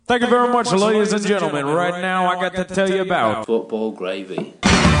Thank you very much, ladies and gentlemen. Right now, I got to tell you about football gravy.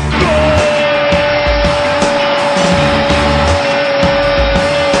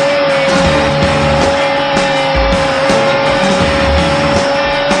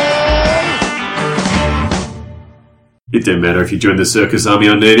 It don't matter if you join the circus army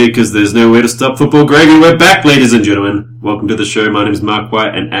or navy, because there's nowhere to stop football gravy. We're back, ladies and gentlemen. Welcome to the show. My name is Mark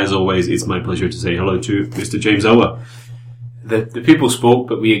White, and as always, it's my pleasure to say hello to Mr. James Ower. The people spoke,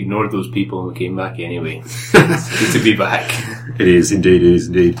 but we ignored those people and we came back anyway. It's good to be back. It is indeed.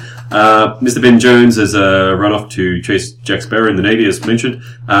 Mr. Ben Jones has run off to chase Jack Sparrow in the Navy, as mentioned.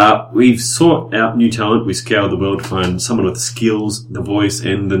 We've sought out new talent. We scoured the world to find someone with the skills, the voice,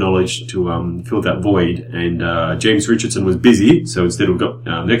 and the knowledge to fill that void. And James Richardson was busy, so instead we've got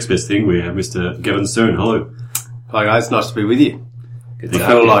next best thing. We have Mr. Gavin Stone. Hello. Hi guys, nice to be with you. Good I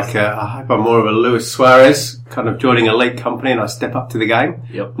feel like I hope I'm more of a Luis Suarez, kind of joining a elite company and I step up to the game.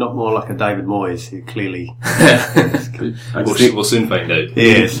 Yep. Not more like a David Moyes, who clearly... We'll soon find out.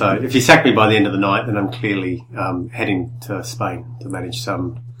 Yeah, so if you sack me by the end of the night, then I'm clearly heading to Spain to manage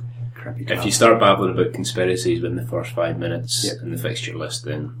some crappy club. If you start babbling about conspiracies within the first 5 minutes in the fixture list,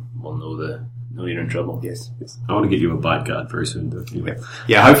 then we'll know you're in trouble. Yes. I want to get you a bite guard very soon, though. Anyway.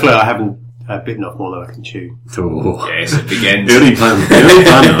 Yeah, hopefully I haven't bitten off more than I can chew. Oh. Yes, it begins. Early pun,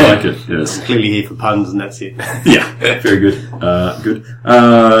 I like it, yes. I'm clearly here for puns and that's it. Yeah, very good. Good.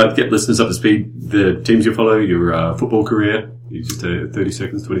 Get listeners up to speed. The teams you follow, your football career. You just 30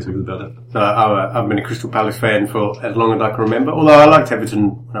 seconds, 20 seconds about that. I've been a Crystal Palace fan for as long as I can remember, although I liked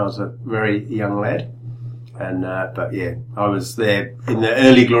Everton when I was a very young lad. And but yeah, I was there in the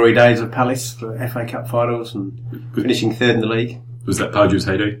early glory days of Palace for FA Cup finals and finishing third in the league. Was that Pardew's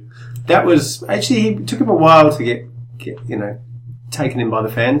heyday? That was actually, it took him a while to get taken in by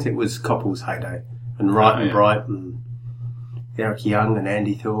the fans. It was Coppell's heyday, and Wright and Bright and Eric Young and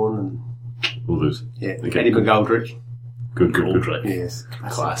Andy Thorne and all those. Yeah, okay. Eddie McGoldrick. Good. Yes,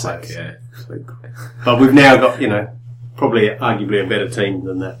 classic. Yeah. But we've now got probably arguably a better team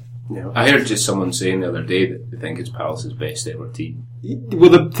than that. I heard just someone saying the other day that they think it's Palace's best ever team. Well,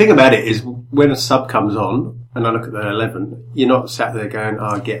 the thing about it is when a sub comes on and I look at the 11, you're not sat there going,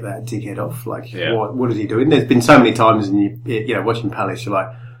 "Oh, get that dickhead off!" Like, what is he doing? There's been so many times, and you watching Palace, you're like,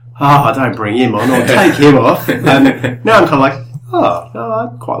 "Oh, don't bring him on or take him off." And now I'm kind of like, "Oh, no, I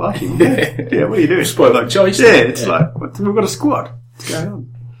quite like him." Yeah, what are you doing? Spoiled that choice. Yeah, it's like we've got a squad. What's going on?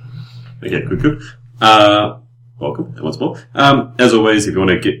 Okay, good. Welcome once more. As always, if you want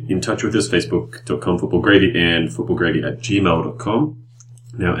to get in touch with us, facebook.com/footballgravy and footballgravy@gmail.com.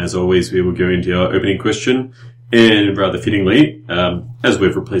 Now, as always, we will go into our opening question, and rather fittingly, as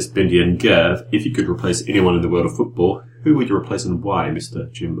we've replaced Bendy and Gav, if you could replace anyone in the world of football, who would you replace and why,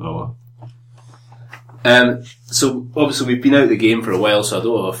 Mr. Jim Ower? So obviously we've been out of the game for a while, so I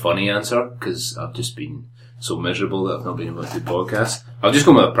don't have a funny answer because I've just been so miserable that I've not been able to do podcasts. I'll just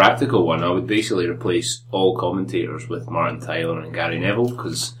go with a practical one. I would basically replace all commentators with Martin Tyler and Gary Neville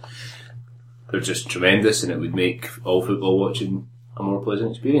because they're just tremendous and it would make all football watching a more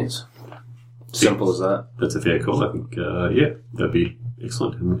pleasant experience. Simple as that. That's a fair call. I think, that'd be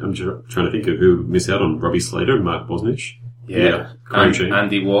excellent. I'm just trying to think of who would miss out on Robbie Slater and Mark Bosnich. Yeah.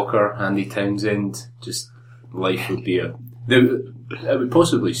 Andy Walker, Andy Townsend. Just life would be I would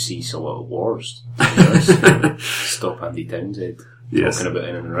possibly cease a lot of wars. Stop Andy Townsend talking about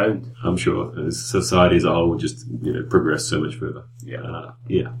in and around. I'm sure society as a whole would just progress so much further. Yeah.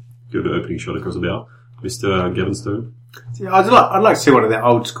 Good opening shot across the bow. Mr. Gavin Stone. Yeah, I'd like to see one of the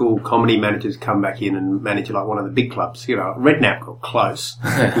old school comedy managers come back in and manage like one of the big clubs. Redknapp got close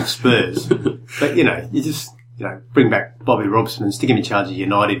with Spurs, but you just bring back Bobby Robson and stick him in charge of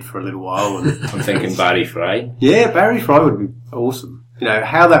United for a little while. And I'm thinking Barry Fry. Yeah, Barry Fry would be awesome.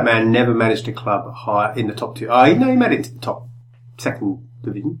 How that man never managed a club high in the top two. Oh, he made it to the top second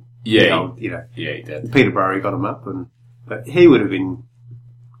division. Yeah, he did. Peterborough got him up, but he would have been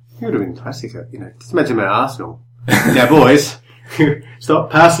classic. Just imagine him at Arsenal. Now, boys, stop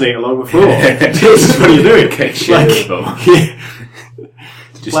passing it along the floor. Jesus, what are you doing?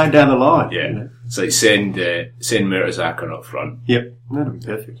 Just play down the line. Yeah. So send Mertesacker up front. Yep, that'd be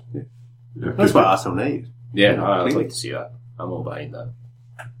perfect. Yeah. That's what Arsenal need. Yeah, I'd like to see that. I'm all behind that.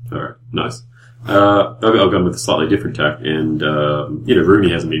 Alright, nice. I'll go with a slightly different tack, and Rooney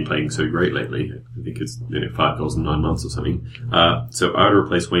hasn't been playing so great lately. I think it's 5 goals in 9 months or something. So I would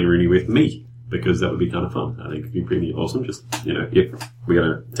replace Wayne Rooney with me, because that would be kind of fun. I think it'd be pretty awesome. Just if we're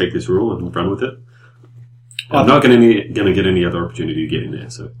going to take this rule and run with it. I'm not going to get any other opportunity to get in there.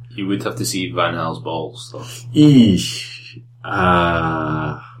 So you would have to see Van Gaal's balls, though. Eesh.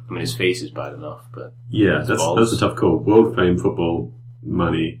 I mean, his face is bad enough, but yeah, that's a tough call. World famed football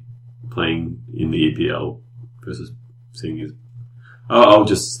money playing in the EPL versus seeing his... I'll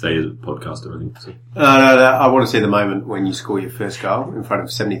just stay as a podcaster, I think. So. No, I want to see the moment when you score your first goal in front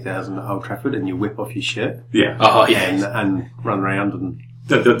of 70,000 at Old Trafford and you whip off your shirt. Yeah. Oh, yeah. And run around and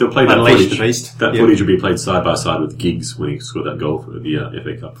They'll play that unleash footage. the beast. That footage will be played side by side with Giggs when he scored that goal for the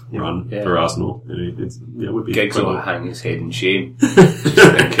FA Cup run for Arsenal. And it would be Giggs will hang his head in shame.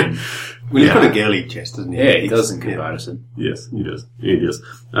 Well, he's got a girly chest, doesn't he? Yeah, he does in comparison. Yes, he does. He does.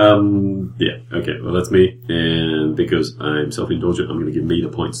 Okay, well that's me. And because I'm self-indulgent, I'm going to give me the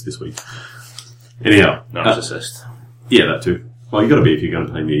points this week. Anyhow. Narcissist. Yeah, that too. Well, you got to be if you're going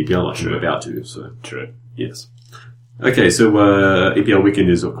to play in the EPL, like you're about to, so. True. Yes. Okay, so EPL weekend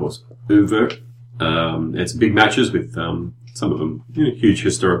is, of course, over. It's big matches with some of them huge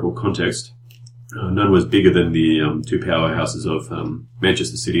historical context. None was bigger than the two powerhouses of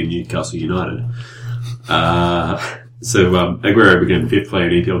Manchester City and Newcastle United. Aguero became the 5th player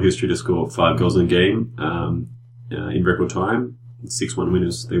in EPL history to score 5 goals in a game in record time. 6-1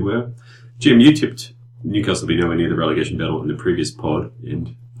 winners they were. Jim, you tipped Newcastle to be nowhere near the relegation battle in the previous pod.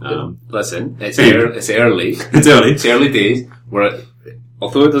 And listen, it's early. It's early. It's early days.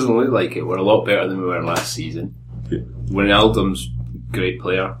 Although it doesn't look like it, we're a lot better than we were last season. Yeah. Wijnaldum's a great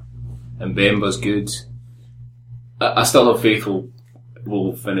player. And Mbemba's good. I still have faith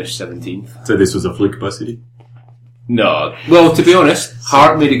we'll finish 17th. So this was a fluke by City? No. Well, to be honest,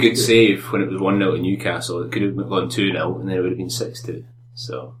 Hart made a good save when it was 1-0 to Newcastle. It could have gone 2-0 and then it would have been 6-2.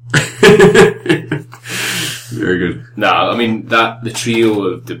 So. Very good. I mean, the trio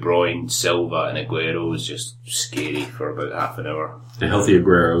of De Bruyne, Silva and Aguero was just scary for about half an hour. A healthy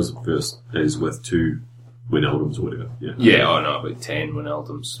Aguero is worth 2 Wijnaldums or whatever. Yeah, about 10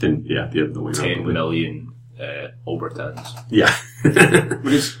 Wijnaldums. Then, the Wijnaldum. 10 million Obertans. Yeah.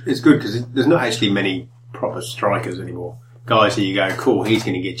 But it's good because there's not actually many proper strikers anymore. Guys who you go, cool, he's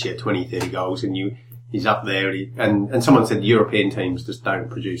going to get you 20, 30 goals and he's up there. And someone said European teams just don't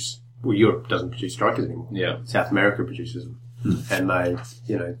produce, Europe doesn't produce strikers anymore. Yeah. South America produces them. And they,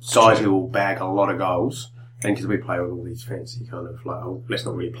 guys who will bag a lot of goals. And because we play with all these fancy kind of let's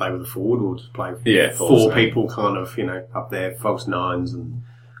not really play with a forward, we'll just play with 4 people kind of, up there, false nines, and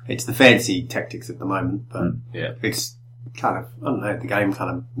it's the fancy tactics at the moment, but it's kind of, I don't know, the game kind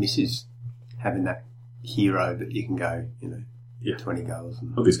of misses having that hero that you can go, 20 goals.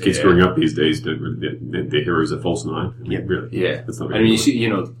 And, these kids growing up these days, their heroes are false nine. Really. Yeah. That's not really you see,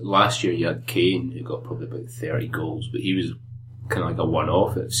 last year you had Kane who got probably about 30 goals, but he was kind of like a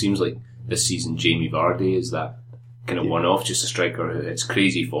one-off. It seems like this season, Jamie Vardy is that kind of one-off, just a striker who hits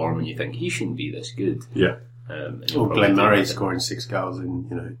crazy form, and you think he shouldn't be this good. Yeah. Or Glenn Murray scoring 6 goals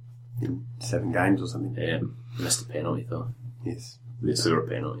in 7 games or something. Yeah, missed a penalty though. Yes. Sewer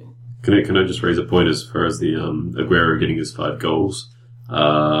penalty. Can I just raise a point as far as the Aguero getting his 5 goals?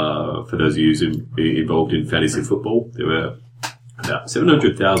 For those of you involved in fantasy football, there were about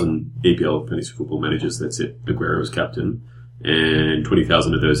 700,000 EPL fantasy football managers that set Aguero as captain. And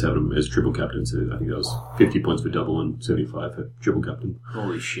 20,000 of those have him as triple captain, so I think that was 50 points for double and 75 for triple captain.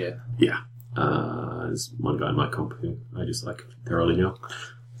 Holy shit. Yeah. There's one guy in my comp who I just like thoroughly now.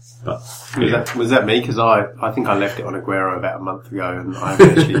 But was that me? Because I think I left it on Aguero about a month ago, and I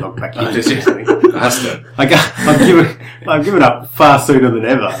eventually logged back in. I've given up far sooner than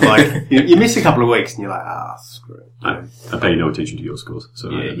ever. Like you miss a couple of weeks, and you're like, screw it. I pay no attention to your scores. So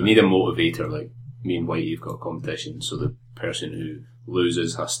you need a motivator. Like me and Whitey have got a competition, so the person who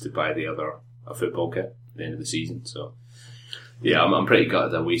loses has to buy the other a football kit at the end of the season. So yeah, I'm pretty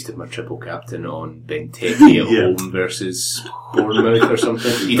gutted I wasted my triple captain on Benteke at home versus Bournemouth or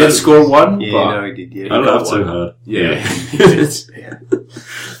something. He did score 1. Yeah, but he did. Yeah, I laughed so hard. Yeah, he did. Yeah.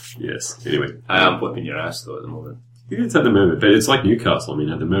 Yes. Anyway, I am whipping your ass though at the moment. It's at the moment, but it's like Newcastle.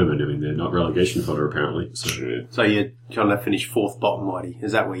 At the moment, they're not relegation fodder apparently. So you're trying to finish 4th bottom, Whitey?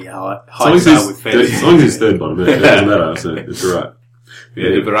 Is that where your heights are with fantasy? As long as it's 3rd bottom, it doesn't matter. So it's alright.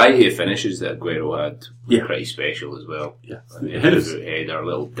 Yeah, the variety of finishes that Aguero had were pretty special as well. Yeah, header,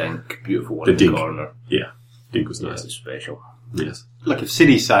 little dink, beautiful one in the corner. Yeah, dink was nice. Yeah, it's special. Yes. Like if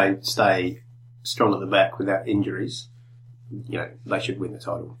City stay strong at the back without injuries, they should win the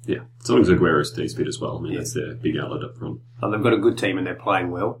title. Yeah, as long as Aguero stays fit as well. That's their big outlet up front. And they've got a good team and they're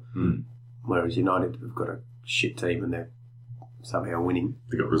playing well. Whereas United have got a shit team and they're somehow winning.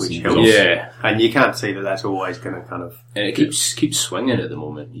 They got which results. helps. Yeah. And you can't see that that's always going to kind of... And it keeps swinging at the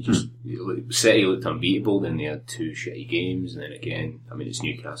moment. City looked unbeatable, then they had 2 shitty games, and then again, it's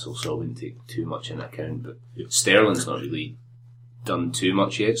Newcastle, so I wouldn't take too much into account, but Sterling's not really done too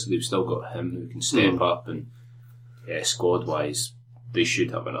much yet, so they've still got him who can step up, and squad-wise, they should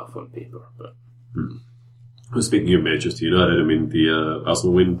have enough on paper, but... Well, speaking of Manchester United, I mean, the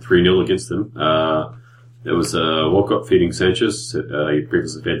Arsenal win 3-0 against them. There was Walcott feeding Sanchez. He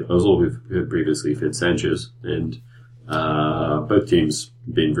previously fed Ozil, who had previously fed Sanchez, and both teams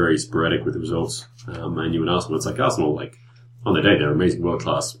been very sporadic with the results. Man U and Arsenal. It's like Arsenal, like on the day they're amazing, world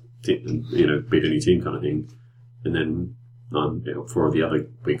class, beat any team kind of thing, and then for the other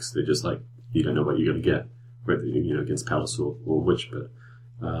weeks they're just like you don't know what you're going to get, whether against Palace or which. But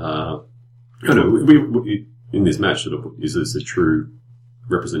I don't know. We in this match, is this a true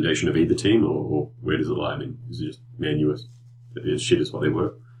representation of either team, or where does it lie? I mean, is it just Man U as shit as what they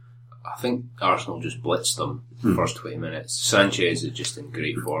were? I think Arsenal just blitzed them the first 20 minutes. Sanchez is just in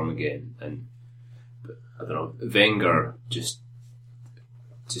great form again, and I don't know, Wenger just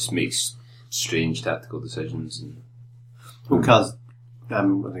makes strange tactical decisions. And because I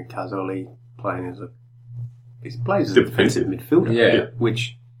think Cazorla plays as a defensive midfielder,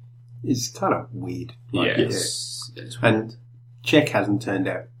 which is kind of weird. It's and Czech hasn't turned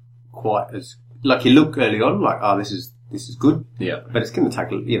out quite as like he looked early on, like this is good. Yeah, but it's going to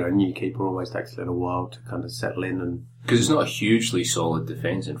take a new keeper always takes a little while to kind of settle in, and because it's not a hugely solid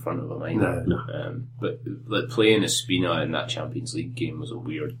defence in front of him either. No. But like playing Espina in that Champions League game was a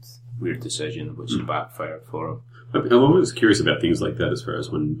weird decision, which backfired for him. I'm always curious about things like that, as far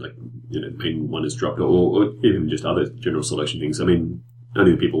as when main one is dropped, or even just other general selection things. I mean,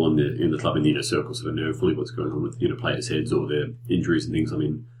 only the people in the club in the inner circle sort of know fully what's going on with players' heads or their injuries and things. I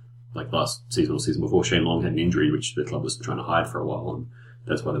mean, like last season or season before, Shane Long had an injury which the club was trying to hide for a while, and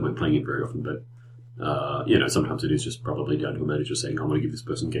that's why they weren't playing him very often. But sometimes it is just probably down to a manager saying, "I'm going to give this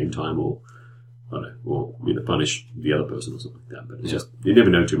person game time," or I don't know, or punish the other person or something like that. But it's just you never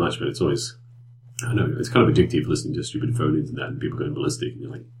know too much. But it's always I don't know, it's kind of addictive listening to stupid phone-ins and that, and people going ballistic, and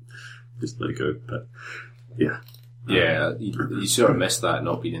you're like, just let it go. But yeah. Yeah, you sort of miss that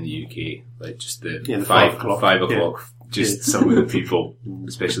not being in the UK, like just the 5 o'clock. 5 o'clock. Just some of the people,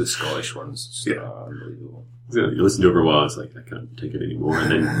 especially the Scottish ones, just unbelievable. So you listen to it for a while, it's like I can't take it anymore,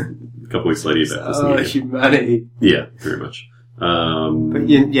 and then a couple of weeks later you're back listening again. Humanity. Yeah, very much. But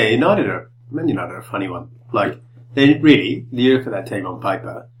United are a funny one. Like they really, you look at that team on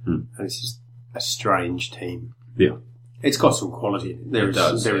paper, and it's just a strange team. Yeah. It's got some quality. There is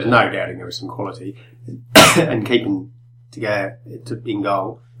no doubting there is some quality. And keeping to go in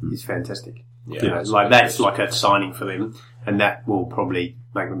goal is fantastic. Yeah, that's like a signing for them, and that will probably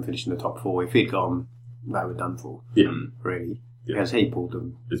make them finish in the top 4. If he'd gone, they were done for. Yeah. Really. Yeah. Because he pulled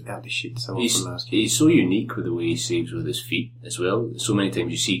them out of shit so often last year. He's so unique with the way he saves with his feet as well. So many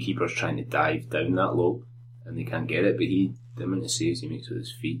times you see keepers trying to dive down that low and they can't get it, but the amount of saves he makes with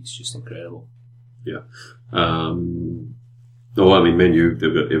his feet is just incredible. Yeah. Man U,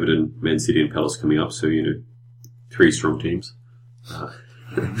 they've got Everton, Man City and Palace coming up, so, 3 strong teams. So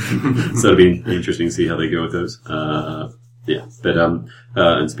it'll be interesting to see how they go with those.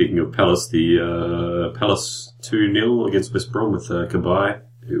 And speaking of Palace, the Palace 2-0 against West Brom with Cabai,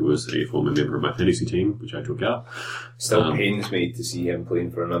 who was a former member of my fantasy team, which I took out. Still pains me to see him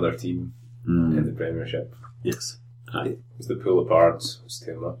playing for another team in the Premiership. Yes. Because the pull apart was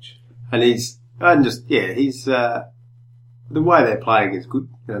too much. And he's the way they're playing is good.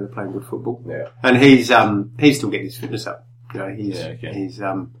 They're playing good football. Yeah. And he's still getting his fitness up.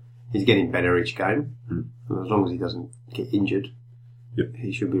 He's getting better each game. And as long as he doesn't get injured,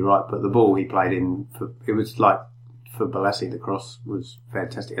 he should be right. But the ball he played in, it was like for Balassi, the cross was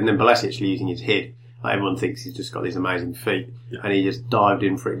fantastic. And then Balassi actually using his head. Like everyone thinks he's just got these amazing feet, and he just dived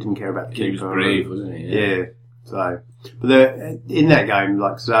in for it. Didn't care about the keeper. He was brave, wasn't he? Yeah. So, but in that game,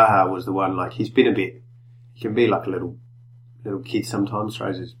 like Zaha was the one. Like he can be like a little kid sometimes.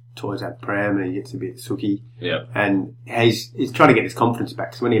 Throws his toys out the pram and he gets a bit sooky. Yeah. And he's trying to get his confidence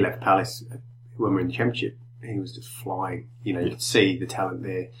back. Because when he left Palace, when we were in the Championship, he was just flying. You could see the talent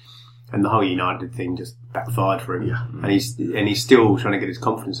there. And the whole United thing just backfired for him. Yeah. And he's still trying to get his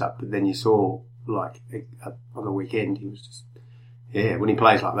confidence up. But then you saw, like, on the weekend, he was just, when he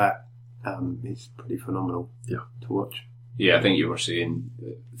plays like that, it's pretty phenomenal to watch. Yeah, I think you were saying,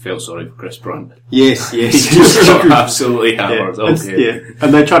 felt sorry for Chris Brunt. Yes. He just got absolutely hammered.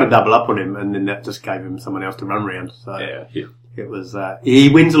 And they tried to double up on him, and then that just gave him someone else to run around. So it was, he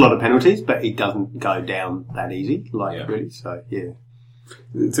wins a lot of penalties, but he doesn't go down that easy, really. So,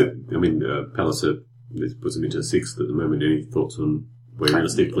 Palace puts him into 6th at the moment. Any thoughts on where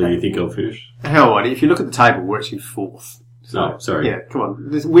realistically you think he'll finish? How odd? If you look at the table, we're actually 4th. So, sorry. Yeah, come on.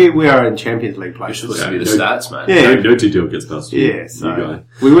 We are in Champions League play. You're supposed to be the stats, man. Yeah. No 2-2 against Palace. Yeah, so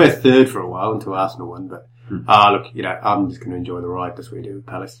we were 3rd for a while until Arsenal won, but I'm just going to enjoy the ride. That's what we do with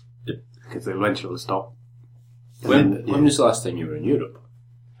Palace. Yeah. Because eventually it'll stop. When was the last time you were in Europe?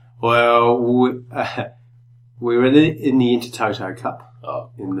 Well, We were in the Intertoto Cup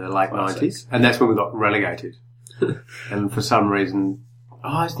in the late classic. 90s, and that's when we got relegated. And for some reason,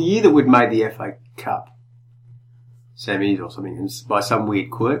 it's the year that we'd made the FA Cup semis or something, and by some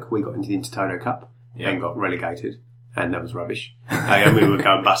weird quirk, we got into the Intertoto Cup and got relegated, and that was rubbish. And we were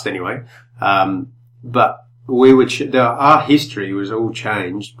going bust anyway. But we were our history was all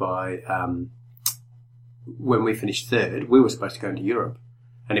changed by when we finished third. We were supposed to go into Europe.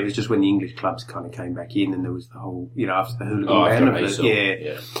 And it was just when the English clubs kind of came back in, and there was the whole, after the hooligan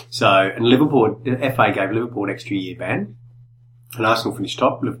ban. So, and Liverpool, the FA gave Liverpool an extra year ban. And Arsenal finished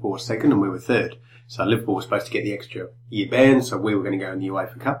top, Liverpool was second, and we were third. So Liverpool was supposed to get the extra year ban, so we were going to go in the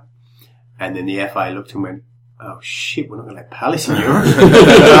UEFA Cup. And then the FA looked and went, oh shit, we're not going to let Palace in Europe.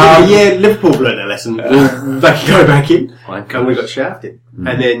 Liverpool learned their lesson. They can go back in. And we got shafted.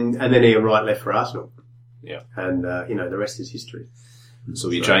 And then Ian Wright left for Arsenal. Yeah. And, the rest is history. So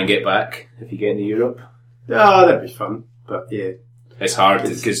we try and get back if you get into Europe? Oh, that'd be fun. But yeah. It's hard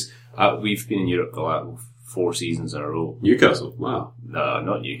because we've been in Europe the last 4 seasons in a row. Newcastle, wow. No,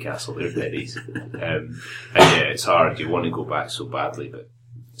 not Newcastle, they're deadies. And it's hard. You want to go back so badly, but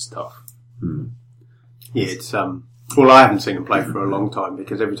it's tough. Yeah, it's, well, I haven't seen them play for a long time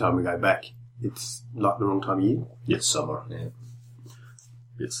because every time we go back, it's like the wrong time of year. It's summer,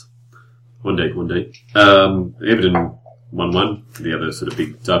 Yes. One day. Everton 1-1, the other sort of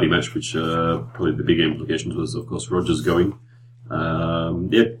big derby match, which probably the big implications was, of course, Rodgers going.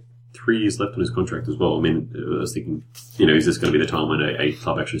 3 years left on his contract as well. I mean, I was thinking, is this going to be the time when a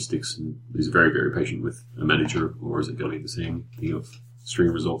club actually sticks and is very, very patient with a manager, or is it going to be the same thing of string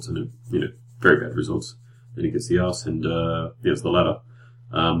of results and, very bad results, and he gets the arse, and it's the latter.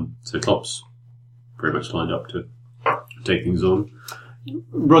 So Klopp's very much lined up to take things on.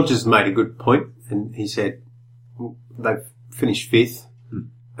 Rodgers made a good point, and he said they've finished fifth,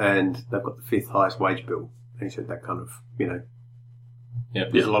 and they've got the fifth highest wage bill. And he said that kind of,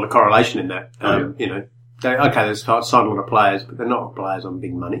 there's a lot of correlation in that. They've signed a lot of players, but they're not players on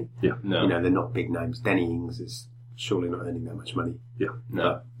big money. Yeah. No. They're not big names. Danny Ings is surely not earning that much money. Yeah.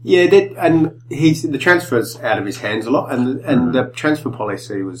 No. And the transfer's out of his hands a lot, and the transfer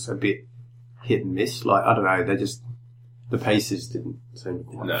policy was a bit hit and miss. Like, I don't know, the pieces didn't seem to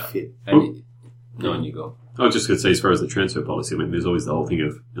quite fit. And on you go. I was just going to say, as far as the transfer policy, I mean, there's always the whole thing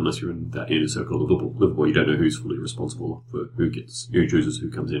of, unless you're in that inner circle of Liverpool, you don't know who's fully responsible for who chooses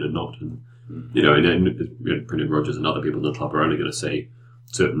who comes in and not. And, Brendan Rodgers and other people in the club are only going to say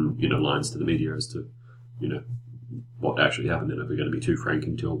certain, lines to the media as to, what actually happened. They're never going to be too frank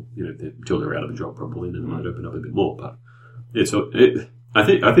until they're out of the job probably, and then it might open up a bit more. But I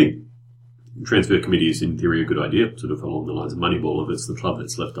think transfer committee is in theory a good idea, sort of along the lines of Moneyball, if it's the club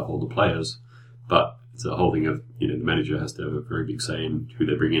that's left to hold the players. But it's a whole thing of, the manager has to have a very big say in who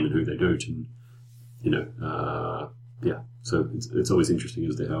they bring in and who they don't. And, so it's always interesting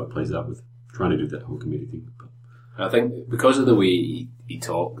as to how it plays out with trying to do that whole committee thing. But I think because of the way he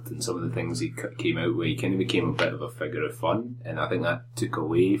talked and some of the things he came out with, he kind of became a bit of a figure of fun, and I think that took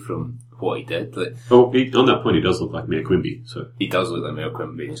away from what he did. Like, on that point, he does look like Mayor Quimby. So he does look like Mayor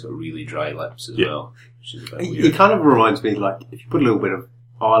Quimby. He's got really dry lips as well, which is a bit weird. He kind of reminds me, like, if you put a little bit of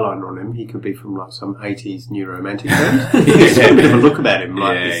eyeliner on him, he could be from like some 80s new romantic band. He's got a bit of a look about him.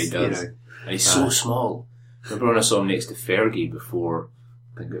 Like he does. And he's so small. Remember when I saw him next to Fergie before,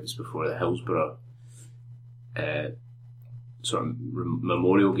 I think it was before the Hillsborough sort of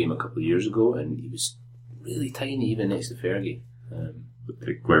memorial game a couple of years ago, and he was really tiny even next to Fergie.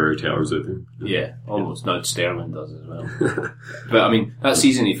 Guerrero Towers out there. Yeah, almost. Now Sterling does as well. But I mean, that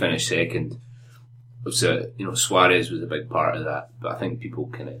season he finished second. So, Suarez was a big part of that, but I think people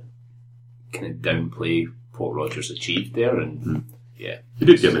kind of downplay what Rodgers achieved there, and he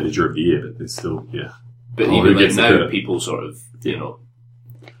did get manager of the year, but it's still But even like now, people sort of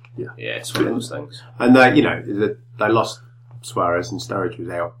it's one of those things. And they lost Suarez, and Sturridge was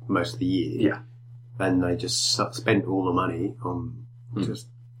out most of the year. Yeah, and they just spent all the money on just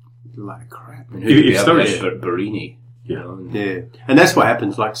like crap. And if Sturridge, Barini. And that's what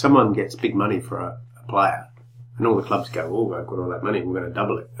happens. Like, someone gets big money for a player, and all the clubs go, "Oh, I've got all that money. We're going to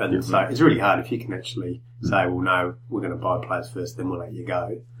double it." And so it's really hard if you can actually say, "Well, no, we're going to buy players first, then we'll let you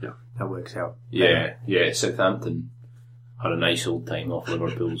go." Yeah, that works out. Yeah. Southampton had a nice old time off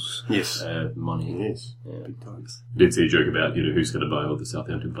Liverpool's money. Yes, big times. I did see a joke about who's going to buy all the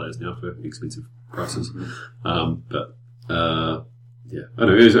Southampton players now for expensive prices, but. I don't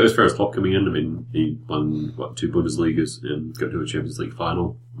know, as far as Klopp coming in, I mean, he won, 2 Bundesligas and got to a Champions League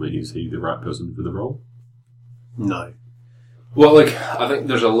final. I mean, is he the right person for the role? No. Well, I think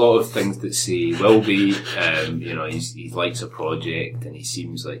there's a lot of things that say will be, he likes a project, and he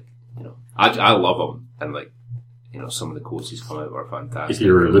seems like, I love him, and some of the quotes he's come out were fantastic. If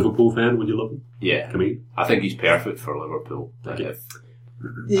you're a Liverpool fan, would you love him? Yeah. I think he's perfect for Liverpool.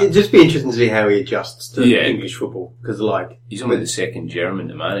 It'd just be interesting to see how he adjusts to English football, because he's only the second German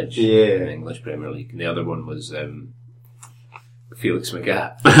to manage in the English Premier League, and the other one was Felix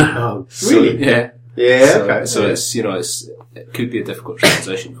Magath. Oh, really? Yeah. Yeah. Okay. So it's it could be a difficult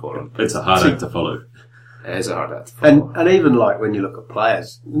transition for him. It's a hard act to follow. It is a hard act to follow. And even when you look at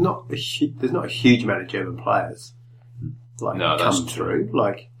players, there's not a huge amount of German players come through.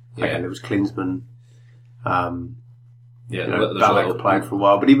 There was Klinsmann. Ballack played for a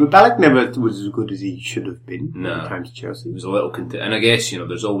while, but Ballack never was as good as he should have been when he came to Chelsea. It was a little and I guess,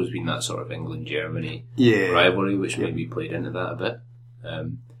 there's always been that sort of England-Germany rivalry, which maybe played into that a bit.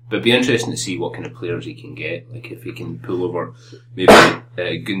 But it'd be interesting to see what kind of players he can get, if he can pull over maybe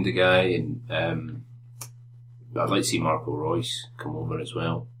Gundogan, and I'd like to see Marco Reus come over as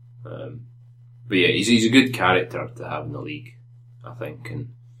well. But yeah, he's a good character to have in the league, I think,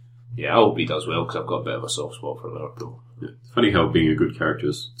 and I hope he does well, because I've got a bit of a soft spot for Liverpool. Yeah. It's funny how being a good character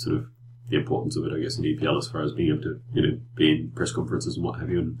is sort of the importance of it, I guess, in EPL, as far as being able to, be in press conferences and what have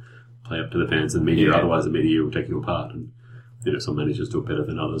you, and play up to the fans and media. Otherwise, the media will take you apart, and some managers do it better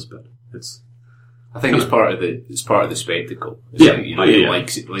than others, but I think it's part of the spectacle. He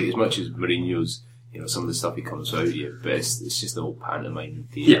likes it, as much as Mourinho's, some of the stuff he comes out with, but it's just the whole pantomime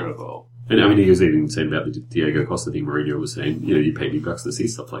theatre of it all. And he was even saying about the Diego Costa thing. Mourinho was saying, you pay me bucks to see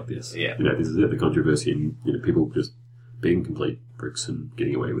stuff like this. Yeah. This is it, the controversy, and people just being complete bricks and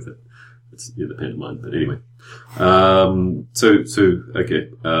getting away with it. It's the pantomime. But anyway,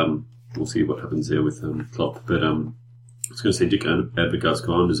 we'll see what happens there with Klopp. But I was going to say, Dick Advocaat's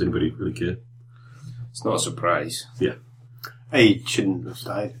gone. Does anybody really care? It's not a surprise. Yeah. He shouldn't have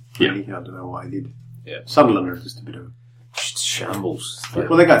stayed. Really. Yeah. I don't know why he did. Yeah. Sunderland are just a bit of shambles. Yeah.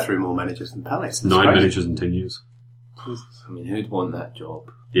 Well, they go through more managers than Palace. 9 managers in 10 years. Who'd want that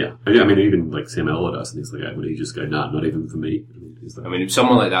job? Yeah. Even Sam Allardyce and things like that, would he just go, nah, not even for me? If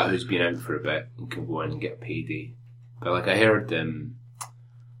someone like that who's been out for a bit and can go in and get a payday. But I heard,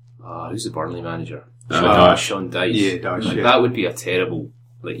 who's the Burnley manager? Sean Dyche. Yeah, Dyche. That would be a terrible,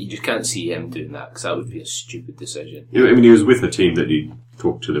 you just can't see him doing that, because that would be a stupid decision. He was with a team that he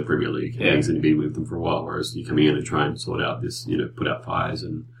talked to the Premier League, and he's been with them for a while, whereas you come in and try and sort out this, put out fires.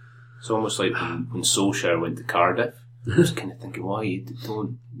 And it's almost like when Solskjaer went to Cardiff, I was kind of thinking, why you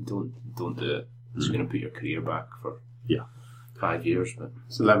don't do it? It's going to put your career back for 5 years. But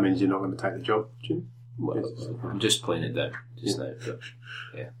so that means you're not going to take the job, Jim? Well, I'm just playing it down just now.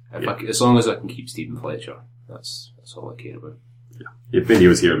 But as long as I can keep Stephen Fletcher, that's all I care about. Yeah, Bendy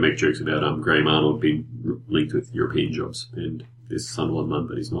was here and make jokes about Graham Arnold being linked with European jobs, and there's Sunderland one,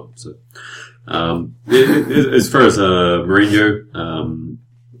 but he's not. So, as far as Mourinho,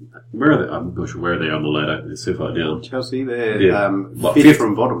 where are they? I'm not sure where they are on the ladder. They're so far down. Chelsea, they're fifth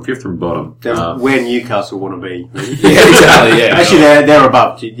from bottom. Fifth from bottom. Where Newcastle want to be. Yeah, exactly. Yeah. Actually, they're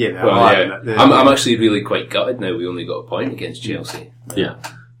above. I'm actually really quite gutted now. We only got a point against Chelsea. Yeah.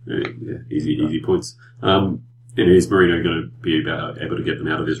 Easy points. Is Mourinho going to be able to get them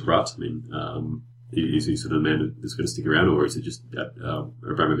out of this rut? Is he sort of the man that's going to stick around, or is it just that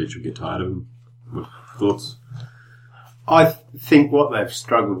Abramovich will get tired of him? What thoughts? I think what they've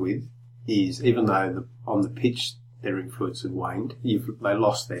struggled with is, even though on the pitch their influence had waned, they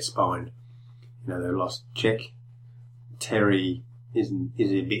lost their spine. They lost Cech. Terry is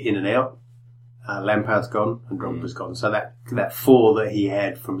a bit in and out. Lampard's gone and Drogba's gone. So that four that he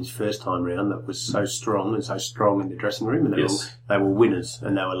had from his first time round, that was so strong in the dressing room, and they were winners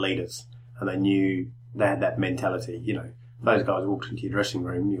and they were leaders, and they knew they had that mentality. Those guys walked into your dressing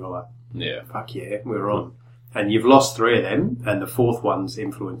room, you were like, fuck yeah, we're on. And you've lost three of them, and the fourth one's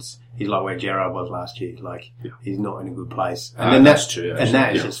influence, he's like where Gerrard was last year. He's not in a good place. And then that's true. And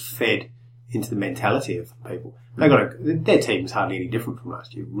that is just fed into the mentality of people. Their team's hardly any different from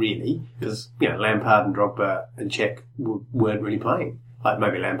last year, really, because Lampard and Drogba and Cech weren't really playing.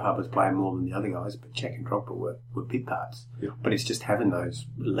 Maybe Lampard was playing more than the other guys, but Cech and Drogba were big parts. Yeah. But it's just having those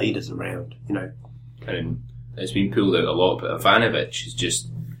leaders around, And it's been pulled out a lot, but Ivanovic is just.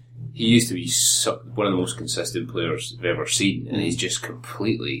 He used to be one of the most consistent players I've ever seen, and he's just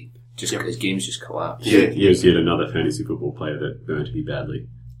completely his game's just collapsed. Yeah, he was yet another fantasy football player that burned me badly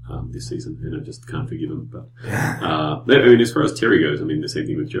this season, and I just can't forgive him. But as far as Terry goes, the same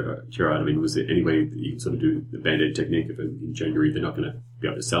thing with Gerrard. Was there any way that you can sort of do the band-aid technique if in January they're not going to be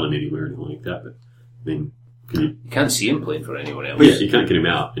able to sell him anywhere or anything like that? But you can't see him playing for anyone else. Well, you can't get him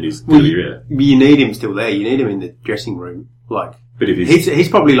out, and he's going to be there. You need him still there. You need him in the dressing room, But if he's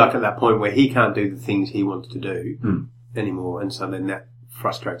probably at that point where he can't do the things he wants to do anymore, and so then that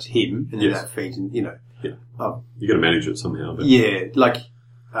frustrates him, and then that feeds, Yeah. You got to manage it somehow. But. Yeah, like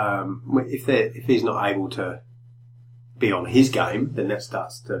if he's not able to be on his game, then that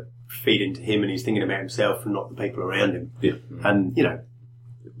starts to feed into him, and he's thinking about himself and not the people around him. Yeah. And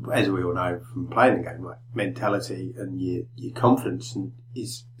as we all know from playing the game, like mentality and your confidence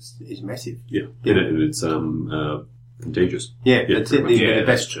is massive. Yeah, and it's contagious. Yeah, that's it. You're the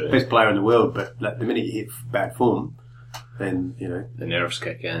best true. Best player in the world, but like, the minute you hit bad form, then the nerves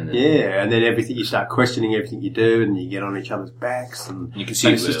kick in. And then you start questioning everything you do, and you get on each other's backs, and you can see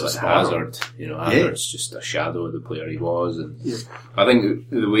it with Hazard. Hazard's just a shadow of the player he was, and I think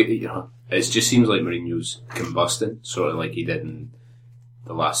the way it just seems like Mourinho's combusting, sort of like he did in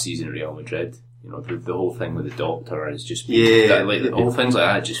the last season at Real Madrid. The whole thing with the doctor is just all things like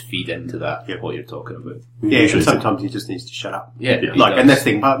that just feed into that what you're talking about. Yeah, and sometimes he just needs to shut up. Yeah, and that's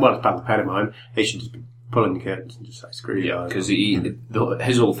the thing. Well, it's part of the pantomime. He should just be pulling the curtains and just say screw you. Yeah, because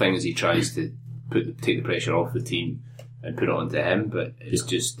his whole thing is he tries to take the pressure off the team and put it onto him, but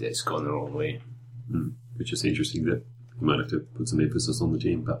it's gone the wrong way. Which is interesting that he might have to put some emphasis on the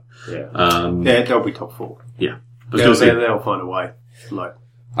team, but they'll be top 4. Yeah, they'll find a way. Like,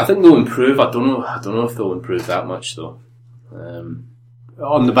 I think they'll improve. I don't know if they'll improve that much though.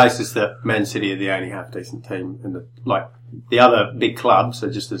 On the basis that Man City are the only half decent team, and the other big clubs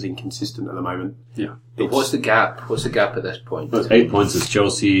are just as inconsistent at the moment. Yeah. But what's the gap? What's the gap at this point? Well, 8 points is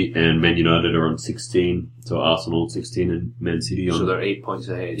Chelsea, and Man United are on 16. So Arsenal 16 and Man City on. So they're 8 points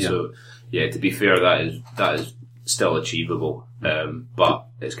ahead. Yeah. So to be fair, that is still achievable. But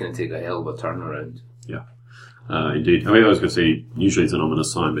it's going to take a hell of a turnaround. Yeah. Indeed. I was going to say, usually it's an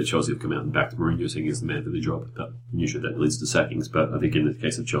ominous sign, but Chelsea have come out and backed Mourinho saying he's the man for the job. But usually that leads to sackings, but I think in the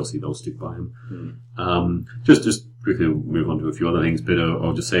case of Chelsea, they'll stick by him. Just quickly move on to a few other things, but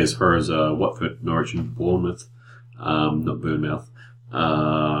I'll just say as far as Watford, Norwich and Bournemouth, not Bournemouth,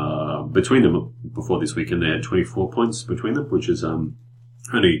 between them before this weekend, they had 24 points between them, which is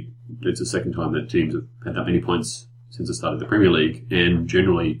it's the second time that teams have had that many points since the start of the Premier League, and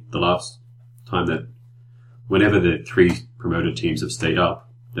generally the last time that whenever the 3 promoted teams have stayed up,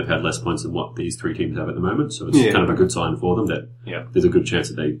 they've had less points than what these 3 teams have at the moment. So it's kind of a good sign for them that there's a good chance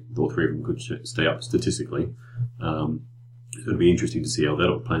that all 3 of them could stay up statistically. It'll be interesting to see how that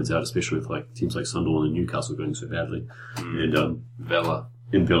all plans out, especially with teams like Sunderland and Newcastle going so badly. And Villa.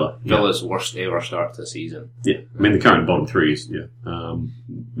 Villa's worst ever start to the season. Yeah. I mean, the current bottom 3 is,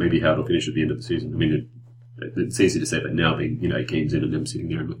 maybe how it'll finish at the end of the season. I mean, it's easy to say that now being, 8 games in and them sitting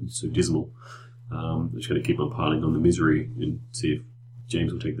there and looking so dismal. Just going to keep on piling on the misery and see if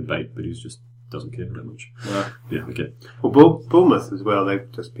James will take the bait, but he just doesn't care that much. Yeah, okay. Well, Bournemouth as well,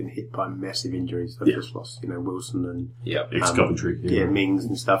 they've just been hit by massive injuries. They've just lost, Wilson and ex-Coventry. Mings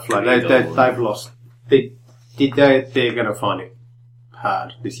and stuff. They've lost. They're going to find it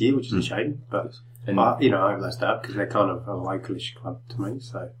hard this year, which is a shame. But, I hope they start because they're kind of a localish club to me.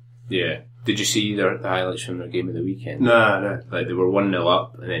 So yeah. Did you see the highlights from their game of the weekend? No. They were 1-0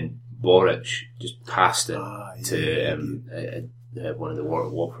 up and then Boric just passed it to one of the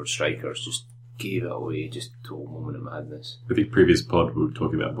Watford strikers, just gave it away, just total moment of madness. I think previous pod we were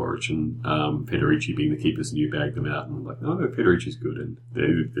talking about Boric and Federici being the keepers, and you bagged them out, and no, Federici's good, and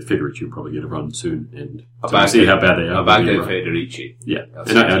the Federici will probably get a run soon, and see how bad they are. I bagged out Federici. Yeah,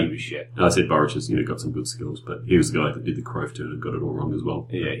 he was shit. I said Boric has got some good skills, but he was the guy that did the Cruyff turn and got it all wrong as well.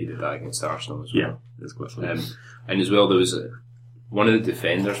 Yeah, he did that against Arsenal as well. Yeah, that's quite funny. And as well, there was one of the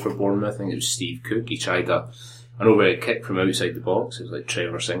defenders for Bournemouth, I think it was Steve Cook, he tried an overhead kick from outside the box. It was like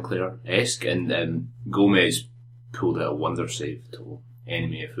Trevor Sinclair-esque, and Gomez pulled out a wonder save, total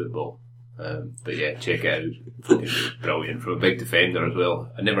enemy of football. But yeah, check it out. Brilliant from a big defender as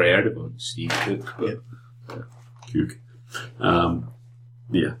well. I never heard of him, Steve Cook. But, Cook.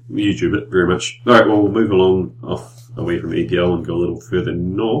 We YouTube it very much. Alright, well, we'll move along away from EPL and go a little further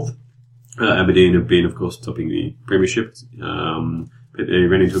north. Aberdeen have been, of course, topping the Premiership. But they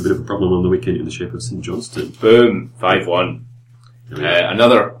ran into a bit of a problem on the weekend in the shape of St Johnstone. Boom, 5-1.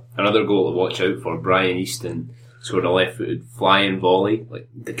 Another goal to watch out for. Brian Easton scored a left-footed flying volley, like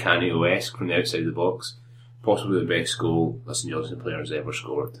Di Canio-esque from the outside the box. Possibly the best goal a St Johnstone player has ever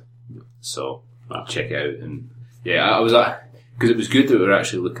scored. So, check it out. And I was because it was good that we were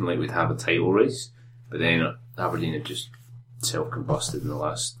actually looking like we'd have a title race, but then Aberdeen had just self-combusted in the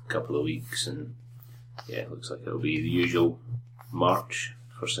last couple of weeks, and it looks like it'll be the usual March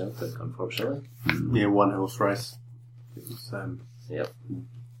for Celtic, unfortunately. Yeah, one horse race.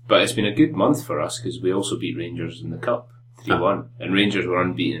 But it's been a good month for us because we also beat Rangers in the Cup 3-1, and Rangers were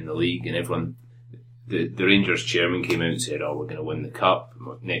unbeaten in the league, and everyone, the Rangers chairman came out and said, we're going to win the Cup,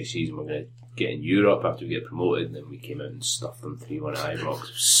 next season we're going to get in Europe after we get promoted, and then we came out and stuffed them 3-1 at Ibrox. It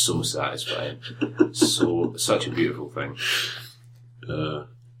was so satisfying. Such a beautiful thing.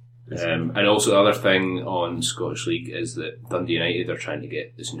 And also the other thing on Scottish League is that Dundee United are trying to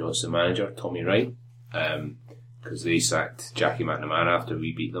get the St Johnstone manager, Tommy Wright, because they sacked Jackie McNamara after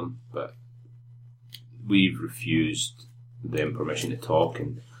we beat them, but we've refused them permission to talk,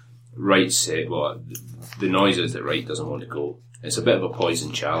 and Wright said, well, the noise is that Wright doesn't want to go. It's a bit of a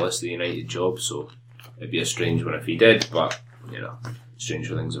poison chalice, the United job, so it'd be a strange one if he did, but,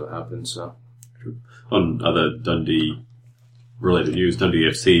 stranger things have happened, so. On other Dundee related news, Dundee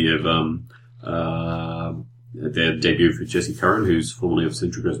FC have their debut for Jesse Curran, who's formerly of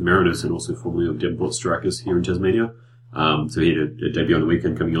Central Coast Mariners and also formerly of Devonport Strikers here in Tasmania. So he had a debut on the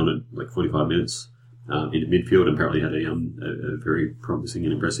weekend, coming on at like 45 minutes into midfield, and apparently had a very promising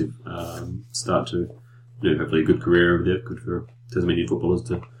and impressive start to hopefully a good career over there. Good for Tasmanian footballers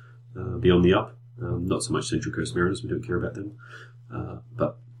to be on the up. Not so much Central Coast Mariners, we don't care about them.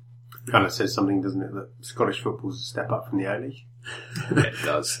 But kind of says something, doesn't it, that Scottish football's a step up from the A-League? It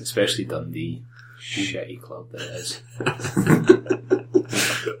does, especially Dundee. Shitty club that is.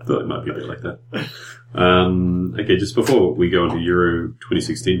 Thought it might be a bit like that. Okay, just before we go on to Euro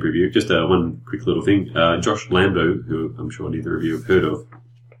 2016 preview, just one quick little thing. Josh Lambo, who I'm sure neither of you have heard of,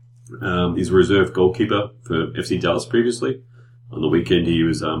 is a reserve goalkeeper for FC Dallas previously. On the weekend, he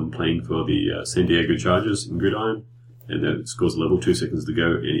was playing for the San Diego Chargers in Gridiron, and the scores level, 2 seconds to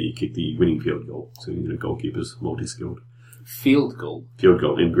go, and he kicked the winning field goal. So, goalkeepers, multi-skilled. Field goal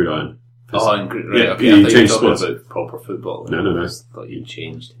in Gridiron. Oh, right, yeah, okay. He I thought you changed were talking spots. about proper football. No. I thought you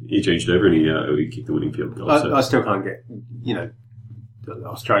changed. He changed over and he kicked the winning field goal. I still can't get, the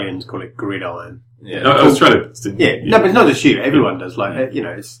Australians call it gridiron. Yeah. I was trying to... No, but it's not just you. Everyone does. Like,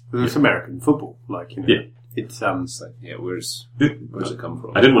 it's American football. Like, Yeah. It's like, where's it come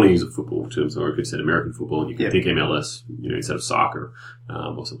from? I didn't want to use a football term, so I could have said American football, and you could think MLS, instead of soccer,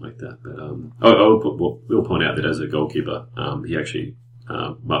 or something like that. But we'll point out that as a goalkeeper, he actually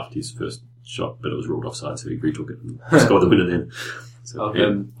muffed his first shot, but it was ruled offside, so he retook it and scored the winner then. So,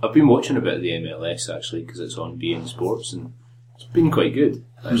 I've been watching a bit of the MLS actually, because it's on beIN Sports, and it's been quite good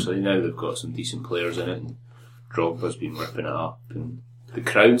actually. Now they've got some decent players in it, and Drogba's been ripping it up, and the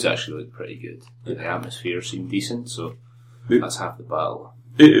crowds actually look pretty good. The atmosphere seemed decent, so that's half the battle.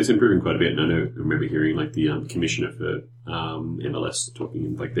 It's improving quite a bit, and I remember hearing like the commissioner for MLS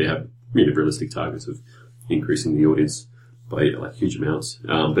talking, like they have really realistic targets of increasing the audience by like huge amounts.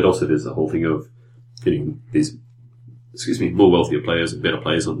 But also there's the whole thing of getting these, more wealthier players and better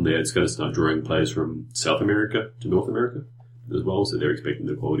players on there. It's going to start drawing players from South America to North America as well, so they're expecting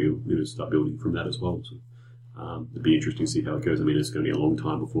the quality of start building from that as well. So it'd be interesting to see how it goes. I mean, it's going to be a long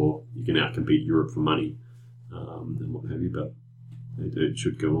time before you can outcompete Europe for money and what have you, but it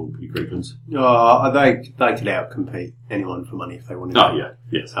should go on pretty great guns. They could outcompete anyone for money if they wanted to. Oh, yeah,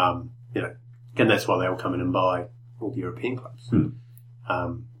 yes. And that's why they'll come in and buy all the European clubs.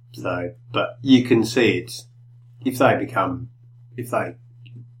 But you can see it's, if they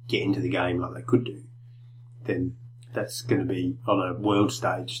get into the game like they could do, then that's going to be on a world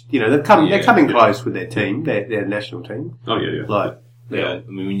stage. They're coming close with their team, their national team. Oh, yeah. I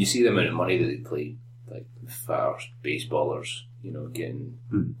mean, when you see the amount of money that they play, like fast baseballers, getting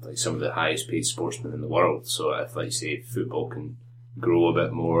like some of the highest paid sportsmen in the world. So if, like, say, football can grow a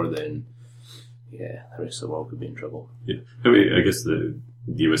bit more, then the rest of the world could be in trouble. Yeah, I mean, I guess the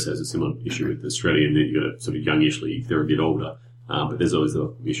US has a similar issue with Australia in that you've got a sort of youngish league. They're a bit older, but there's always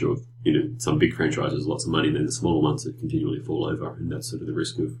the issue of some big franchises, lots of money, and then the smaller ones that continually fall over, and that's sort of the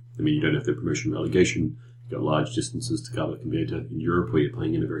risk of. I mean, you don't have the promotion relegation. You've got large distances to cover compared to in Europe, where you're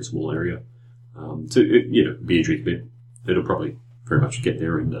playing in a very small area. So be intrigued, but it'll probably very much get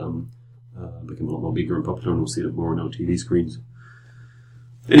there and become a lot more bigger and popular, and we'll see it more on our TV screens.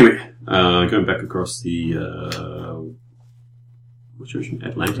 Anyway, going back across the what's your ocean?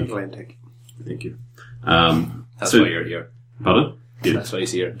 Atlantic. Thank you. That's why you're here. Pardon? Yeah. That's why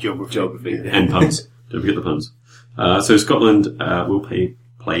he's here. Geography. And puns. Don't forget the puns. So Scotland will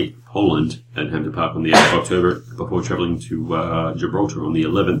play Poland at Hampden Park on the 8th of October before travelling to Gibraltar on the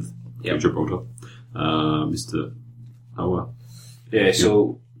 11th. Yep. Gibraltar. Mr. Owa. Yeah,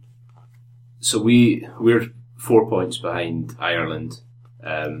 so we're 4 points behind Ireland.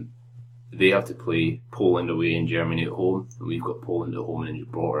 They have to play Poland away and Germany at home, and we've got Poland at home and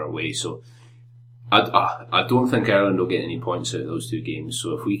Gibraltar away. So I don't think Ireland will get any points out of those two games.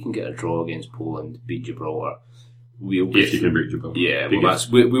 So if we can get a draw against Poland, beat Gibraltar, we'll get. If you can beat Gibraltar. Yeah,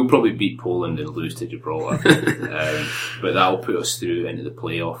 we'll probably beat Poland and lose to Gibraltar, but that'll put us through into the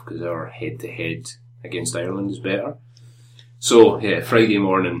playoff because our head-to-head against Ireland is better. So Friday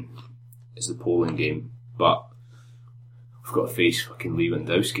morning, is the Poland game, but we've got to face fucking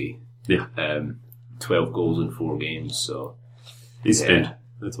Lewandowski. Yeah. 12 goals in 4 games, so... He's spent.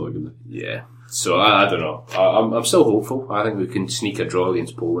 That's all I can do. Yeah. So I don't know. I'm still hopeful. I think we can sneak a draw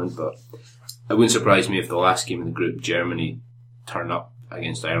against Poland, but it wouldn't surprise me if the last game in the group, Germany, turn up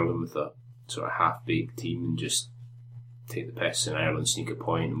against Ireland with a sort of half-baked team and just take the piss in Ireland, sneak a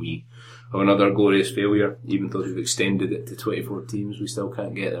point, and we have another glorious failure. Even though we've extended it to 24 teams, we still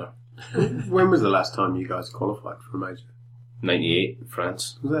can't get there. When was the last time you guys qualified for a major? 98,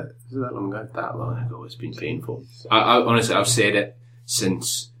 France. Was that long ago? That long ago. It's been painful. I honestly, I've said it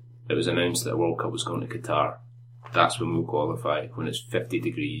since it was announced that the World Cup was going to Qatar. That's when we'll qualify, when it's 50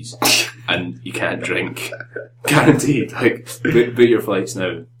 degrees and you can't drink. Guaranteed. Like, book your flights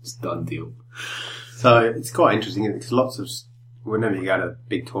now. It's a done deal. So it's quite interesting because whenever you go to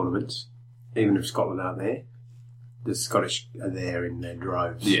big tournaments, even if Scotland aren't there, the Scottish are there in their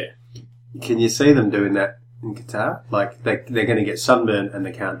droves. Yeah. Can you see them doing that in Qatar? Like, they're going to get sunburned and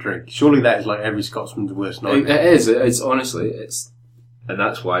they can't drink. Surely that is like every Scotsman's worst nightmare. It is. It's honestly, and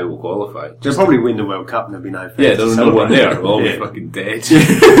that's why we'll qualify. They'll probably win the World Cup and there'll be no fans. Yeah, there's no one there. We'll all be fucking dead.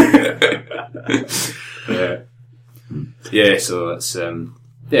 Yeah. Yeah, so it's, I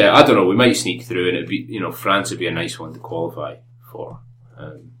don't know, we might sneak through and it'd be, France would be a nice one to qualify for.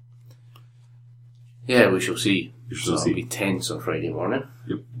 We shall see. It'll be tense on Friday morning.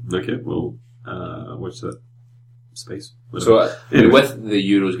 Yep. Okay, well, watch that space. So, with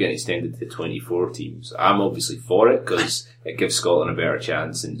the Euros getting extended to 24 teams, I'm obviously for it because it gives Scotland a better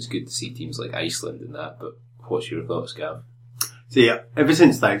chance and it's good to see teams like Iceland and that, but what's your thoughts, Gav? So yeah, ever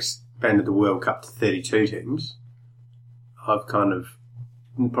since they expanded the World Cup to 32 teams, I've kind of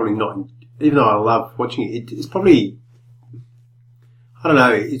probably not, even though I love watching it, it's probably, I don't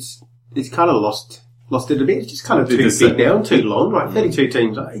know, it's kind of lost it a bit. It's just kind of too big now and too long. Right, 32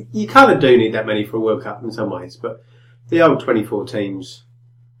 teams. You kind of do need that many for a World Cup in some ways, but the old 24 teams,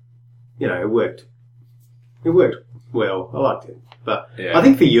 it worked. It worked well. I liked it. But I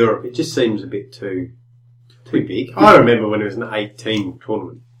think for Europe, it just seems a bit too big. I remember when it was an 8-team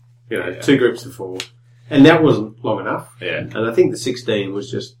tournament, 2 groups of 4, and that wasn't long enough. Yeah. And I think the 16 was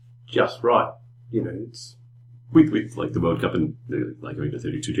just right. It's... With like the World Cup and the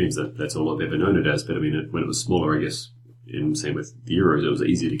 32 teams, that's all I've ever known it as. But I mean, when it was smaller, I guess, same with the Euros, it was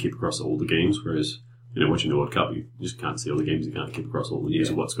easier to keep across all the games. Whereas, watching the World Cup, you just can't see all the games. You can't keep across all the news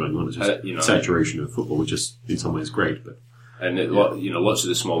of what's going on. It's just saturation of football, which is in some ways great. But lots of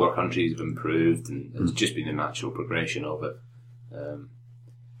the smaller countries have improved, and it's just been a natural progression of it. I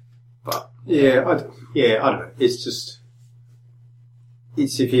don't know. It's just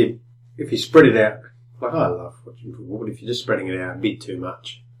if you spread it out. Like, I love watching football, but if you're just spreading it out a bit too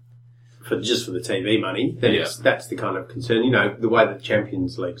much for the TV money, then that's the kind of concern. The way that the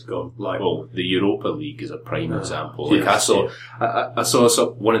Champions League's gone. The Europa League is a prime example. I saw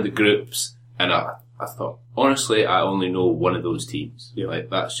one of the groups, and I thought, honestly, I only know one of those teams. Yeah.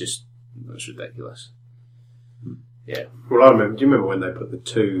 That's ridiculous. Yeah. Well, do you remember when they put the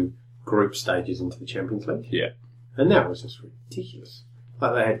 2 group stages into the Champions League? Yeah. And that was just ridiculous.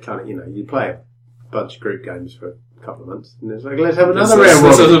 Like, they had kind of, you play a bunch of group games for a couple of months, and it's like, let's have another round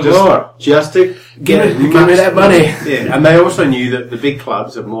robin just to get me that money. Yeah, and they also knew that the big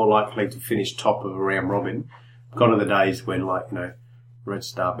clubs are more likely to finish top of a round robin. Gone are the days when, Red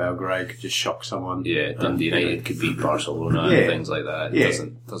Star Belgrade could just shock someone. Yeah, Dundee United could beat Barcelona and things like that.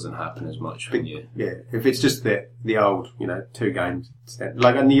 It doesn't happen as much when you... Yeah, if it's just the old, 2 games,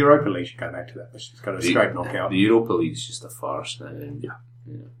 like in the Europa League, you go back to that. It's just got a straight knockout. The Europa League's just a farce now.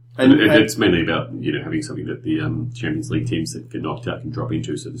 And it's mainly about, having something that the Champions League teams that get knocked out can drop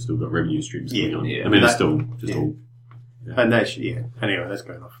into, so they've still got revenue streams going on. Yeah. I mean, it's still just all... Yeah. And that's, anyway, that's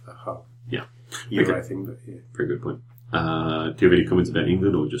going off the whole Euro thing, but yeah. Very good point. Do you have any comments about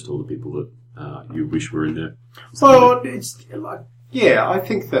England, or just all the people that you wish were in there? Well, it's I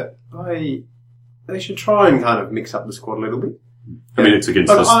think that they should try and kind of mix up the squad a little bit. I mean, it's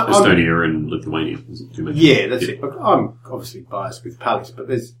against Estonia and Lithuania. Is it too much? Yeah, that's it. Look, I'm obviously biased with Palace, but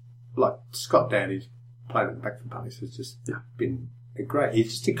there's Scott Downey's playing at the back for Palace has just been great.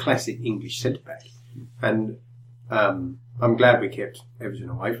 He's just a classic English centre back, and I'm glad we kept Everton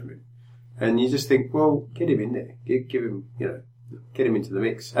away from him. And you just think, well, get him in there, give him, get him into the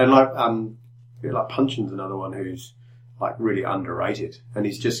mix. And Punchin's another one who's really underrated, and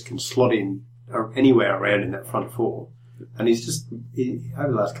he's just can slot in anywhere around in that front 4. And he's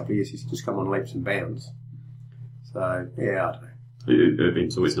over the last couple of years, he's just come on leaps and bounds. So, I don't know.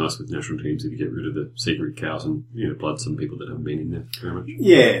 It's always nice with national teams if you get rid of the secret cows and, blood some people that haven't been in there very much.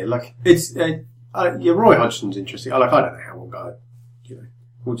 Yeah, it's, Roy Hodgson's interesting. I don't know how we'll go,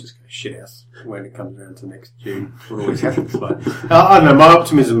 we'll just go shit house when it comes around to next June. It always happens. But I don't know. My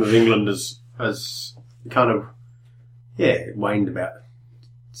optimism of England has kind of waned about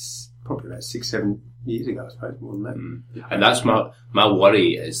probably about 6-7 years ago, I suppose, more than that. And that's my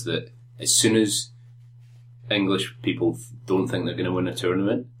worry is that as soon as English people don't think they're going to win a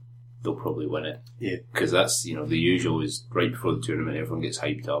tournament, they'll probably win it. Yeah. Because that's, the usual is right before the tournament, everyone gets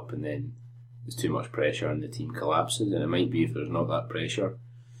hyped up and then there's too much pressure and the team collapses. And it might be if there's not that pressure,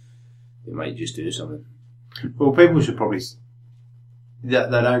 they might just do something. Well, people should probably, they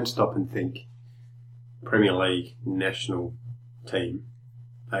don't stop and think Premier League, national team,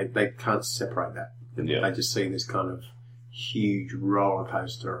 they can't separate that. Yeah. They just see this kind of huge roller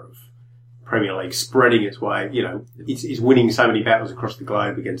coaster of Premier League spreading its way. It's winning so many battles across the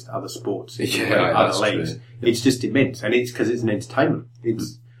globe against other sports, other leagues. True. It's just immense, and it's because it's an entertainment.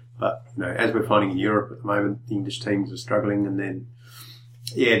 But as we're finding in Europe at the moment, the English teams are struggling, and then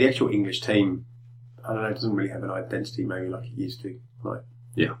the actual English team, I don't know, it doesn't really have an identity maybe like it used to.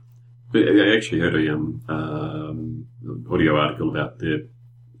 Yeah. But I actually heard a audio article about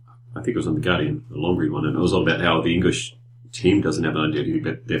I think it was on The Guardian, a long read one, and it was all about how the English team doesn't have an identity,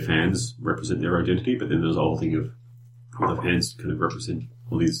 but their fans represent their identity. But then there's a whole thing of how the fans kind of represent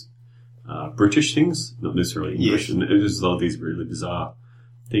all these British things, not necessarily English. Yes. And it's just a lot of these really bizarre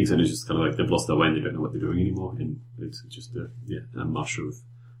things, and it's just kind of like they've lost their way and they don't know what they're doing anymore. And it's just a mush of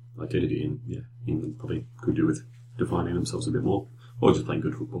identity. And England probably could do with defining themselves a bit more, or just playing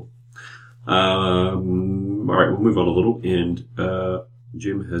good football. All right, we'll move on a little, and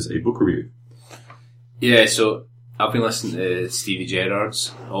Jim has a book review. Yeah, so I've been listening to Stevie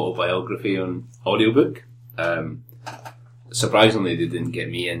Gerrard's autobiography on audiobook. Surprisingly, they didn't get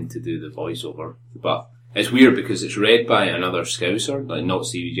me in to do the voiceover, but it's weird because it's read by another Scouser, like not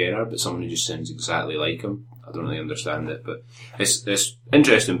Stevie Gerrard, but someone who just sounds exactly like him. I don't really understand it, but it's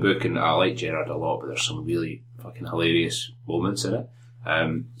interesting book, and I like Gerrard a lot, but there's some really fucking hilarious moments in it.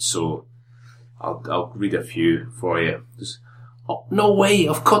 So I'll read a few for you. Oh, no way,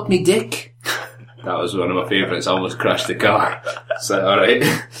 I've cut me dick. That was one of my favourites. I almost crashed the car. So, alright.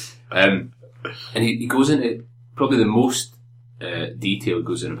 And he goes into probably the most detail he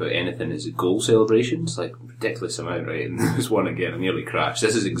goes in about anything is goal celebrations, like ridiculous amount, right? And there's one again, I nearly crashed.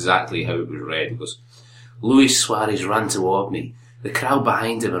 This is exactly how it was read. He goes, Luis Suarez ran toward me, the crowd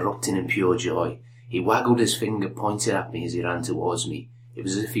behind him erupting in pure joy. He waggled his finger, pointed at me as he ran towards me. It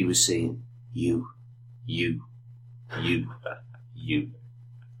was as if he was saying, you.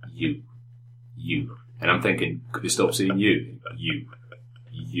 And I'm thinking, could you stop saying you?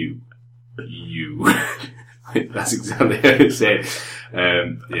 That's exactly how it said.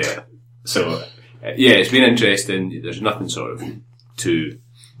 So, it's been interesting. There's nothing sort of too,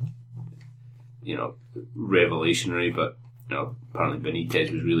 revelationary, but, apparently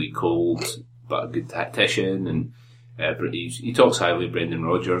Benitez was really cold, but a good tactician, and he talks highly of Brendan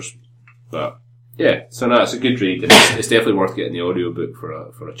Rodgers, but so no, it's a good read, and it's definitely worth getting the audiobook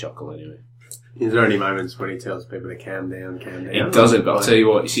for a chuckle anyway. Is there any moments when he tells people to calm down? He doesn't, but I'll tell you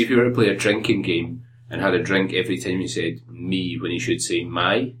what, see if you were to play a drinking game and had a drink every time you said me when you should say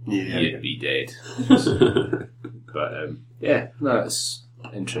my, you'd be dead. But, it's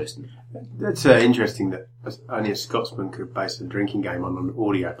interesting. That's interesting that only a Scotsman could base a drinking game on an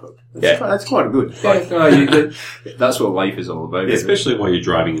audio book. That's quite good. That's what life is all about. Especially while you're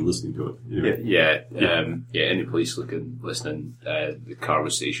driving and listening to it. Any police listening, the car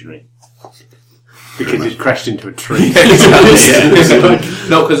was stationary. Because it crashed into a tree.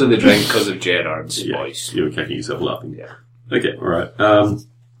 Not because of the drink, because of Gerrard's voice. You were kicking yourself laughing. Yeah. Okay, alright.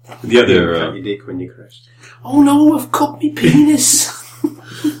 The other... cut your dick when you crashed. Oh no, I've cut me penis!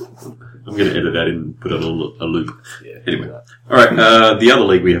 I'm going to edit that in and put a loop. Yeah, anyway. Alright, the other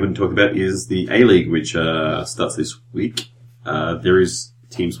league we haven't talked about is the A-League, which starts this week. There is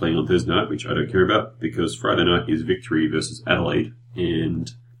teams playing on Thursday night, which I don't care about, because Friday night is Victory versus Adelaide,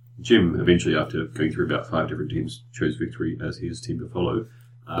 and Jim, eventually, after going through about 5 different teams, chose Victory as his team to follow.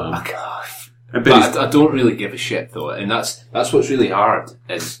 But I don't really give a shit, though, and that's what's really hard,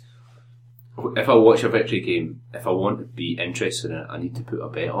 is if I watch a Victory game, if I want to be interested in it, I need to put a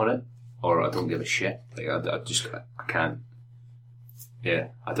bet on it, or I don't give a shit. Like, I can't. Yeah,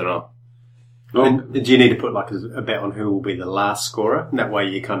 I don't know. And do you need to put like a bet on who will be the last scorer? And that way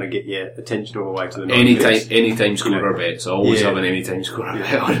you kind of get your attention all the way to the 90 minutes. Anytime scorer bets. I always have an anytime scorer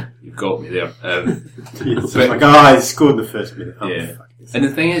bet on. You've got me there. It's like, I scored in the first minute. And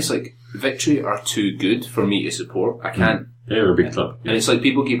the thing is, like, Victory are too good for me to support. I can't. They're a big club. And it's like,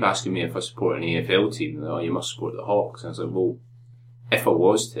 people keep asking me if I support an AFL team. And you must support the Hawks. And I was like, well, if I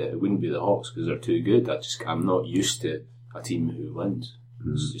was to, it wouldn't be the Hawks because they're too good. I'm not used to a team who wins.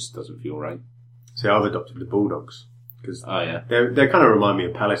 It just doesn't feel right. See, I've adopted the Bulldogs. Because they kind of remind me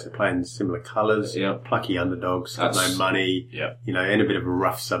of Palace. They're playing similar colours, plucky underdogs, got no money, in a bit of a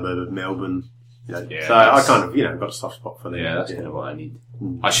rough suburb of Melbourne. So I kind of, got a soft spot for them. Yeah, that's kind of what I need.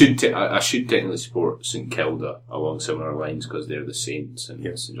 I should technically support St Kilda along similar lines because they're the Saints and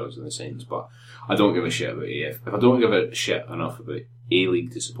St John's are the Saints, but I don't give a shit about AF. If I don't give a shit enough about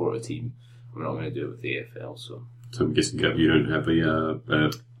A-League to support a team, I'm not going to do it with the AFL. So I'm guessing, Gav, you don't have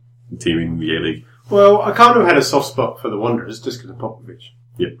a team in the A-League. Well, I kind of had a soft spot for the Wanderers just because of Popovich.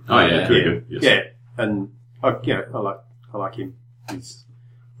 Yeah. Oh, yeah. Very good. Yes. Yeah. And, I like him. He's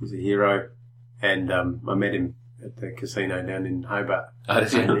a hero. And, I met him at the casino down in Hobart.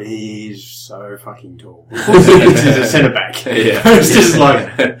 And he's so fucking tall. He's a centre back. Yeah. It's just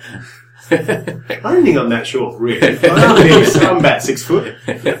like, I don't think I'm that short, really. I'm about 6 foot.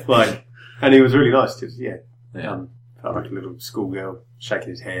 And he was really nice. Just, felt like a little schoolgirl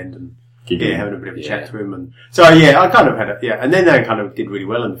shaking his hand and, having a bit of a chat to him. And so, I kind of had and then they kind of did really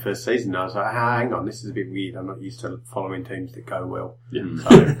well in the first season. I was like, hang on, this is a bit weird. I'm not used to following teams that go well. Yeah.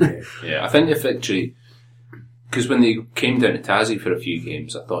 So, I think the victory, because when they came down to Tassie for a few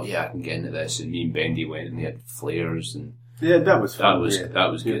games, I thought, I can get into this. And me and Bendy went and they had flares and. Yeah, that was fun.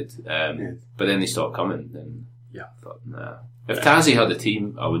 That was good. But then they stopped coming and I thought, nah. If Tassie had a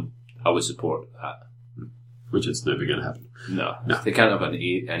team, I would support that. Which is never going to happen. No. If they can't have an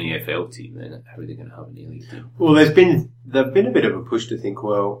EFL team, then how are they going to have an A-League team? Well, there's been a bit of a push to think,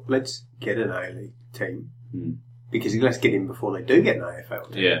 well, let's get an A-League team. Because let's get in before they do get an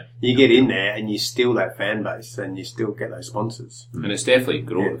AFL team. Yeah. You get in there and you steal that fan base and you still get those sponsors. And it's definitely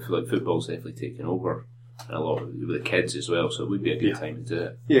growing. Like football's definitely taking over. And a lot with the kids as well, so it would be a good time to do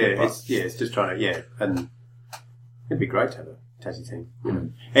it. Yeah, it's just trying to, and it'd be great to have a Tassie team.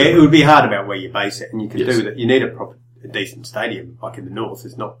 It would be hard about where you base it, and you can do that. You need a decent stadium, like in the north.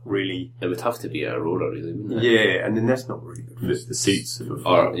 It's not really. It would have to be a Aurora, really, wouldn't it? Yeah, and then that's not really good. The seats, it would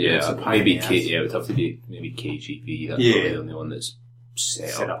have to be maybe KGB. That's probably the only one that's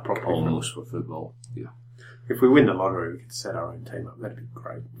set up properly almost for football. Yeah. If we win the lottery, we could set our own team up. That'd be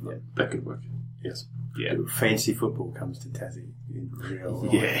great. Yeah, that could work. Yes. Yeah. Fancy football comes to Tassie in real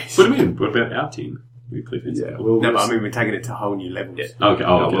life. Yes. What do you mean? What about our team? We play fancy football. No, but I mean, we're taking it to whole new levels. Yeah. Okay.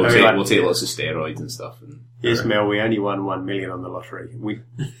 We'll take lots of steroids and stuff. Yes, Mel, we only won 1 million on the lottery. Wasn't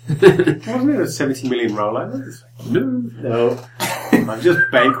it a 70 million rollover? No. I just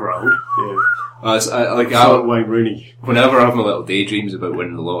bankrolled. Yeah. Wayne Rooney. Whenever I have my little daydreams about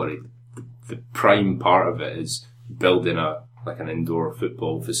winning the lottery, the prime part of it is building an indoor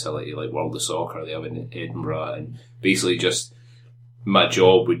football facility like World of Soccer they have in Edinburgh, and basically just my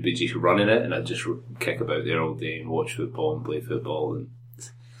job would be just running it, and I'd just kick about there all day and watch football and play football, and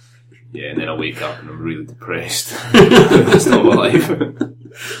then I wake up and I'm really depressed. That's not my life.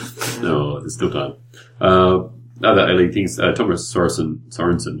 No, there's still time. Other A-League things, Thomas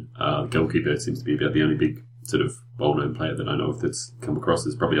Sorensen, goalkeeper, seems to be about the only big sort of well-known player that I know of that's come across.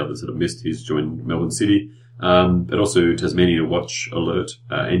 There's probably others that have missed. He's joined Melbourne City. But also Tasmania Watch Alert.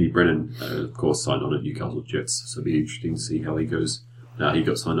 Andy Brennan, of course, signed on at Newcastle Jets, so it'll be interesting to see how he goes. He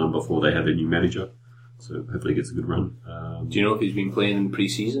got signed on before they had their new manager, so hopefully he gets a good run. Do you know if he's been playing in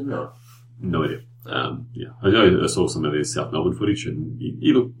pre-season or? No idea. I saw some of his South Melbourne footage, and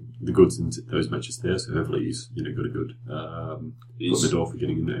he looked the goods in those matches there, so hopefully he's got a good foot in the door for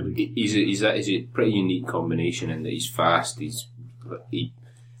getting in there. He's a pretty unique combination in that he's fast, he's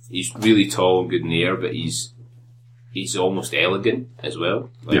really tall and good in the air, but he's almost elegant as well.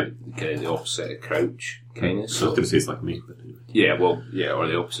 Kind of the opposite of Crouch, kind of. So I was going to say it's like me, but anyway. Or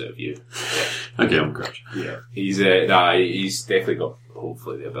the opposite of you. Yeah. Okay, I'm Crouch. Yeah, he's definitely got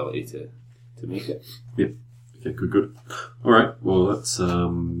hopefully the ability to make it. Yeah. Okay, good. All right. Well, that's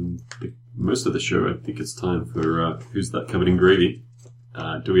most of the show. I think it's time for Who's That Covered in Gravy?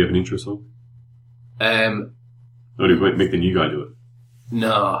 Do we have an intro song? Or do we make the new guy do it?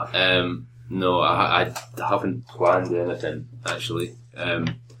 No, I haven't planned anything, actually.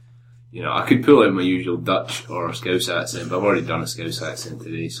 I could pull out my usual Dutch or Scouse accent, but I've already done a Scouse accent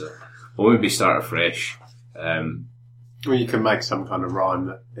today, so we'll maybe start afresh. Well, you can make some kind of rhyme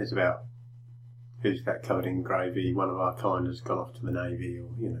that is about who's that covered in gravy, one of our kind has gone off to the Navy, or,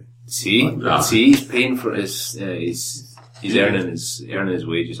 See, he's paying for his, he's earning his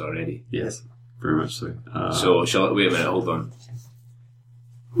wages already. Yes, very much so. Wait a minute, hold on.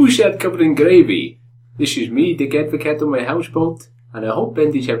 Who's that covered in gravy? This is me, the advocate on my houseboat, and I hope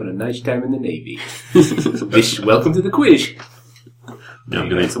Bendy's having a nice time in the Navy. Welcome to the quiz. Now I'm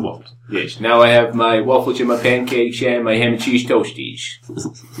going to eat some waffles. Yes, now I have my waffles and my pancakes and my ham and cheese toasties.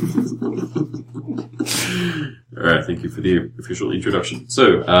 Alright, thank you for the official introduction.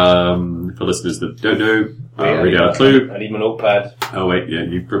 So, for listeners that don't know, I'll read out a clue. I need my notepad. Oh wait, yeah,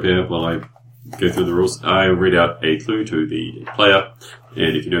 you prepare while I go through the rules. I read out a clue to the player,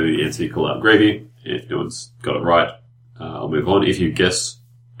 and if you know the answer, you call out gravy. And if no one's got it right, I'll move on. If you guess,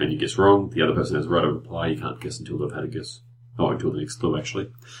 and you guess wrong, the other person has the right to reply. You can't guess until they've had a guess. Oh, until the next clue,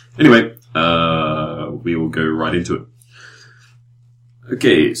 actually. Anyway, we will go right into it.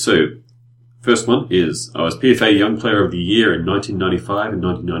 Okay, so, first one is, I was PFA Young Player of the Year in 1995 and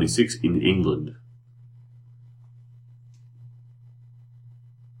 1996 in England.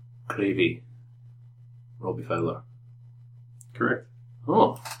 Gravy. Robbie Fowler. Correct.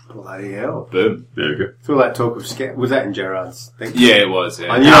 Oh, Bloody hell. boom. There we go. So all that talk of was that in Gerrard's thing? Yeah, it was.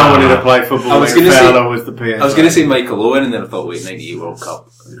 Yeah. I knew I wanted to play football. I was going to Fowler was the PFA. I was going to say Michael Owen, and then I thought, wait, 98 World Cup.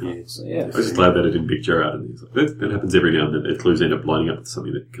 Yeah. So, yeah. I was just glad that I didn't pick Gerrard. And he's like, that happens every now and then. The clues end up lining up with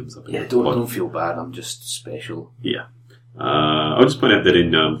something that comes up. Yeah, don't feel bad. I'm just special. Yeah. I'll just point out that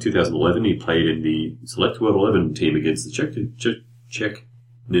in 2011 he played in the Select World 11 team against the Czech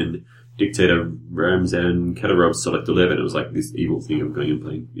dictator Ramzan Kadyrov's Select 11. It was like this evil thing of going and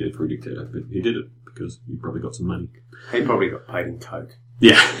playing for a dictator. But he did it because he probably got some money. He probably got paid in coke.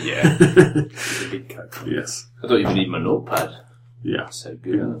 Yeah. Yeah. He's a big coke. Yes. I don't even need my notepad. Yeah. So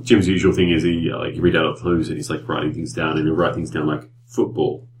good. Jim's usual thing is he read out clues and he's like writing things down, and he'll write things down like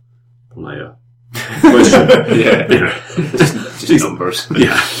football player. Question. Yeah. Just numbers.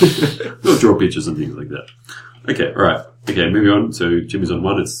 Yeah. We'll draw pictures and things like that. Okay, alright. Okay, moving on. So Jimmy's on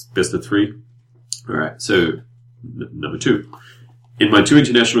 1. It's best of 3. Alright, so number 2. In my 2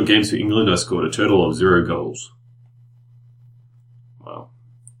 international games for England, I scored a total of 0 goals. Wow.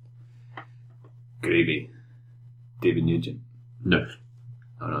 Gravy. David Nugent. No.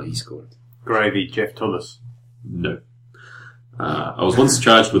 Oh no, he scored. Gravy, Jeff Thomas. No. I was once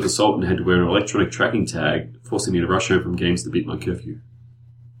charged with assault and had to wear an electronic tracking tag, forcing me to rush home from games to beat my curfew.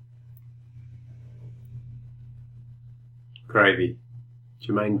 Gravy.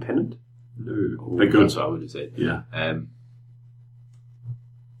 Jermaine Pennant? No. They're good. That's what I would have said. Yeah.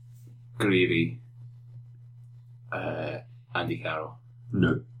 Gravy. Andy Carroll.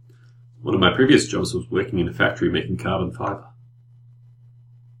 No. One of my previous jobs was working in a factory making carbon fibre.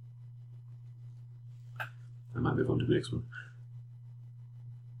 I might move on to the next one.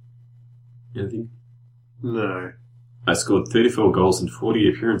 Anything? No. I scored 34 goals in 40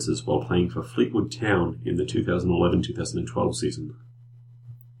 appearances while playing for Fleetwood Town in the 2011-2012 season.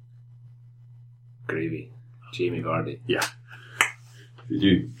 Gravy. Jamie Vardy. Yeah. Did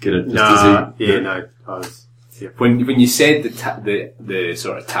you get it? No. Yeah, no. I was... Yeah. When you said the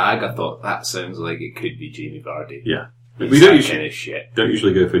sort of tag, I thought that sounds like it could be Jamie Vardy. Yeah. He's We don't that kind of shit.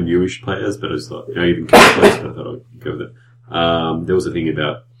 usually go for newish players, but I just thought, even current players, but I thought I'd go with it. There was a thing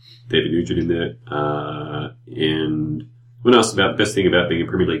about David Nugent in there, and when asked about the best thing about being a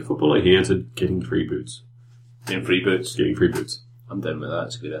Premier League footballer, he answered, getting free boots. In free boots. Getting free boots. I'm done with that.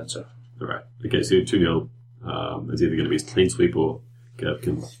 It's a good answer. Alright. Okay, so 2-0. It's either going to be a clean sweep or Gav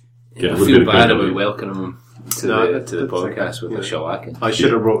can get I a little feel bit of bad goal. about welcoming him to the podcast with a shellacking. I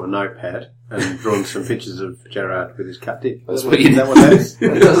should have brought a notepad and drawn some pictures of Gerrard with his cut dick. That's what you Is that what that is?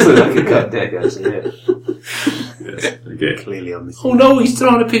 It does look like a cut dick, actually, yeah. Yes. Okay. Clearly on this. Oh no, he's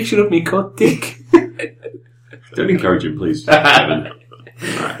drawing a picture of me cut dick. Don't encourage him, please. Alright.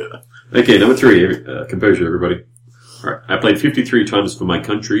 Okay, number 3. Composure, everybody. Alright. I played 53 times for my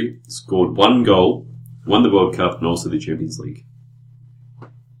country, scored 1 goal, won the World Cup, and also the Champions League.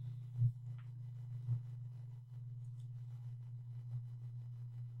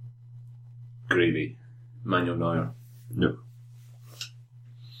 Gravy. Manuel Neuer. No.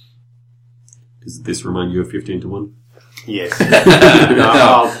 Does this remind you of 15-1? Yes.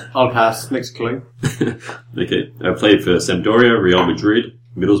 No, I'll pass. Next clue. Okay. I played for Sampdoria, Real Madrid,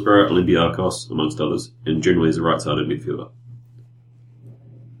 Middlesbrough, Olympiacos, amongst others, and generally as a right-sided midfielder.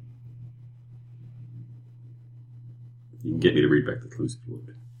 You can get me to read back the clues if you want.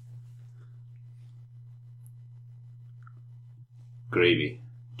 Gravy.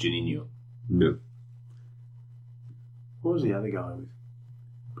 Juninho. No. What was the other guy with?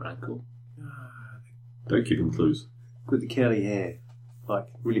 Branco. Don't give him clues. With the curly hair. Like,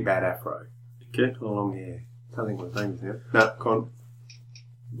 really bad afro. Okay. Long hair. Can't think what his name is now. No, go on.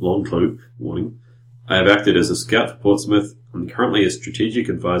 Long clue. Warning. I have acted as a scout for Portsmouth. I'm currently a strategic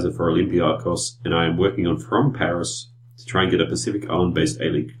advisor for Olympiacos, and I am working on from Paris to try and get a Pacific Island-based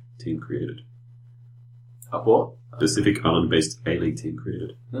A-League team created. A what? Pacific Island-based A-League team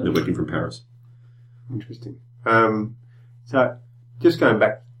created. They're working from Paris. Interesting. So, Just going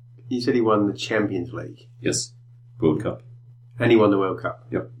back, you said he won the Champions League. Yes. World Cup. And he won the World Cup.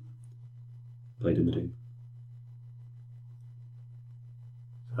 Yep. Played in the team.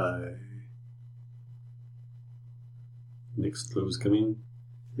 So, Next clue was coming.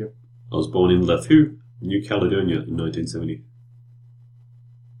 Yep. I was born in Lathu, New Caledonia in 1970.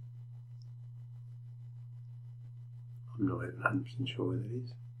 I'm not even 100% sure where that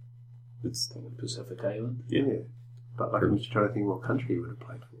is. It's Pacific Island. yeah. But like, I'm just trying to think what country he would have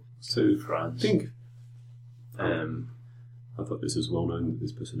played for. So France. I think Um, I thought this was well known that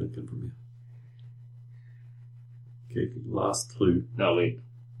this person had come from here. Okay, last clue. no, wait.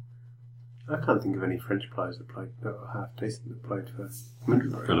 I can't think of any French players that played, that were half decent, that played for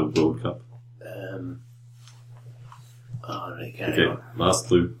Middlesbrough. Kind of World Cup. Okay, last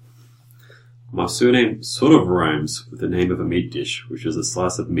clue. My surname sort of rhymes with the name of a meat dish, which is a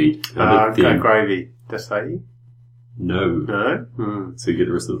slice of meat. Okay, gravy. Dasai? No. No? So you get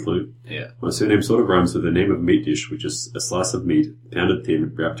the rest of the clue. Yeah. My surname sort of rhymes with the name of a meat dish, which is a slice of meat, pounded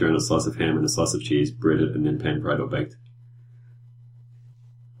thin, wrapped around a slice of ham and a slice of cheese, breaded and then pan-fried or baked.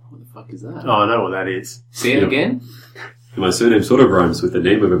 What the fuck is that? Oh, I know what that is. Say it again? My surname sort of rhymes with the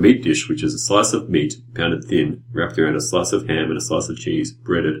name of a meat dish, which is a slice of meat, pounded thin, wrapped around a slice of ham and a slice of cheese,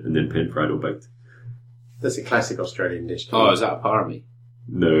 breaded and then pan-fried or baked. That's a classic Australian dish. Oh, is that a parmy?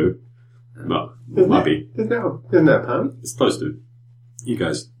 No. Well, might be. Isn't that a pun? It's close to. You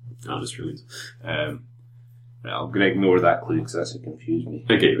guys aren't Australians. Right, I'm going to ignore that clue because that's going to confuse me.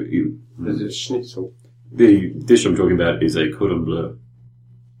 Okay, There's a schnitzel. the dish I'm talking about is a cordon bleu.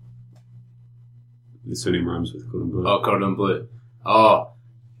 The surname rhymes with cordon bleu. Oh, cordon bleu. Oh.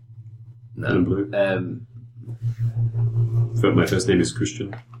 No. Cordon bleu. But my first name is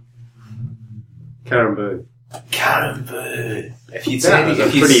Christian. Caramboo. Caramboo. If you'd That said was he, a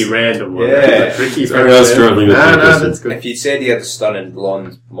if you'd pretty s- random one. Yeah. Tricky Sorry, I was struggling with that question. that's good. if you'd said he had a stunning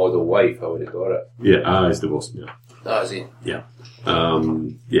blonde model wife, I would have got it. Yeah, he's divorced now. That was it. Yeah.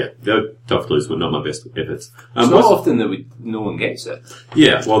 Yeah, they're tough clues, but not my best efforts. It's not often that no one gets it.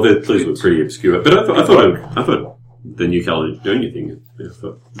 Yeah, well, the clues were pretty obscure, but I thought the New Caledonia thing. I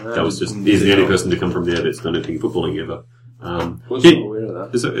thought that was just he's the only person to come from there that's done anything footballing ever. Wasn't aware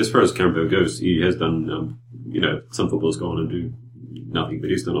of that. As far as Carambo goes, he has done. Some footballers go on and do nothing, but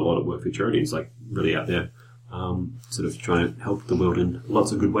he's done a lot of work for charity. He's like really out there, sort of trying to help the world in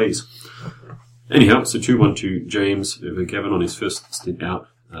lots of good ways. Anyhow, so 2-1 to James over Gavin on his first stint out.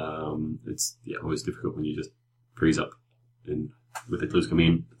 It's always difficult when you just freeze up and with the clues coming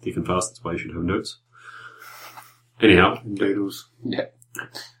in thick and fast. That's why you should have notes. Anyhow, Doodles. Yeah.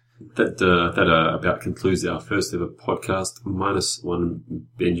 that about concludes our first ever podcast, minus one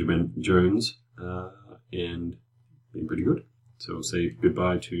Benjamin Jones, and been pretty good. So we'll say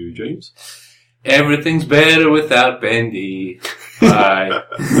goodbye to James. Everything's better without Bendy. Bye.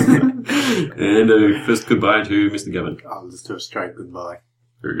 And first goodbye to Mr. Gavin. I'll just do a straight goodbye.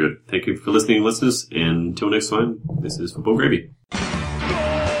 Very good. Thank you for listening, listeners, and until next time, this is Football Gravy.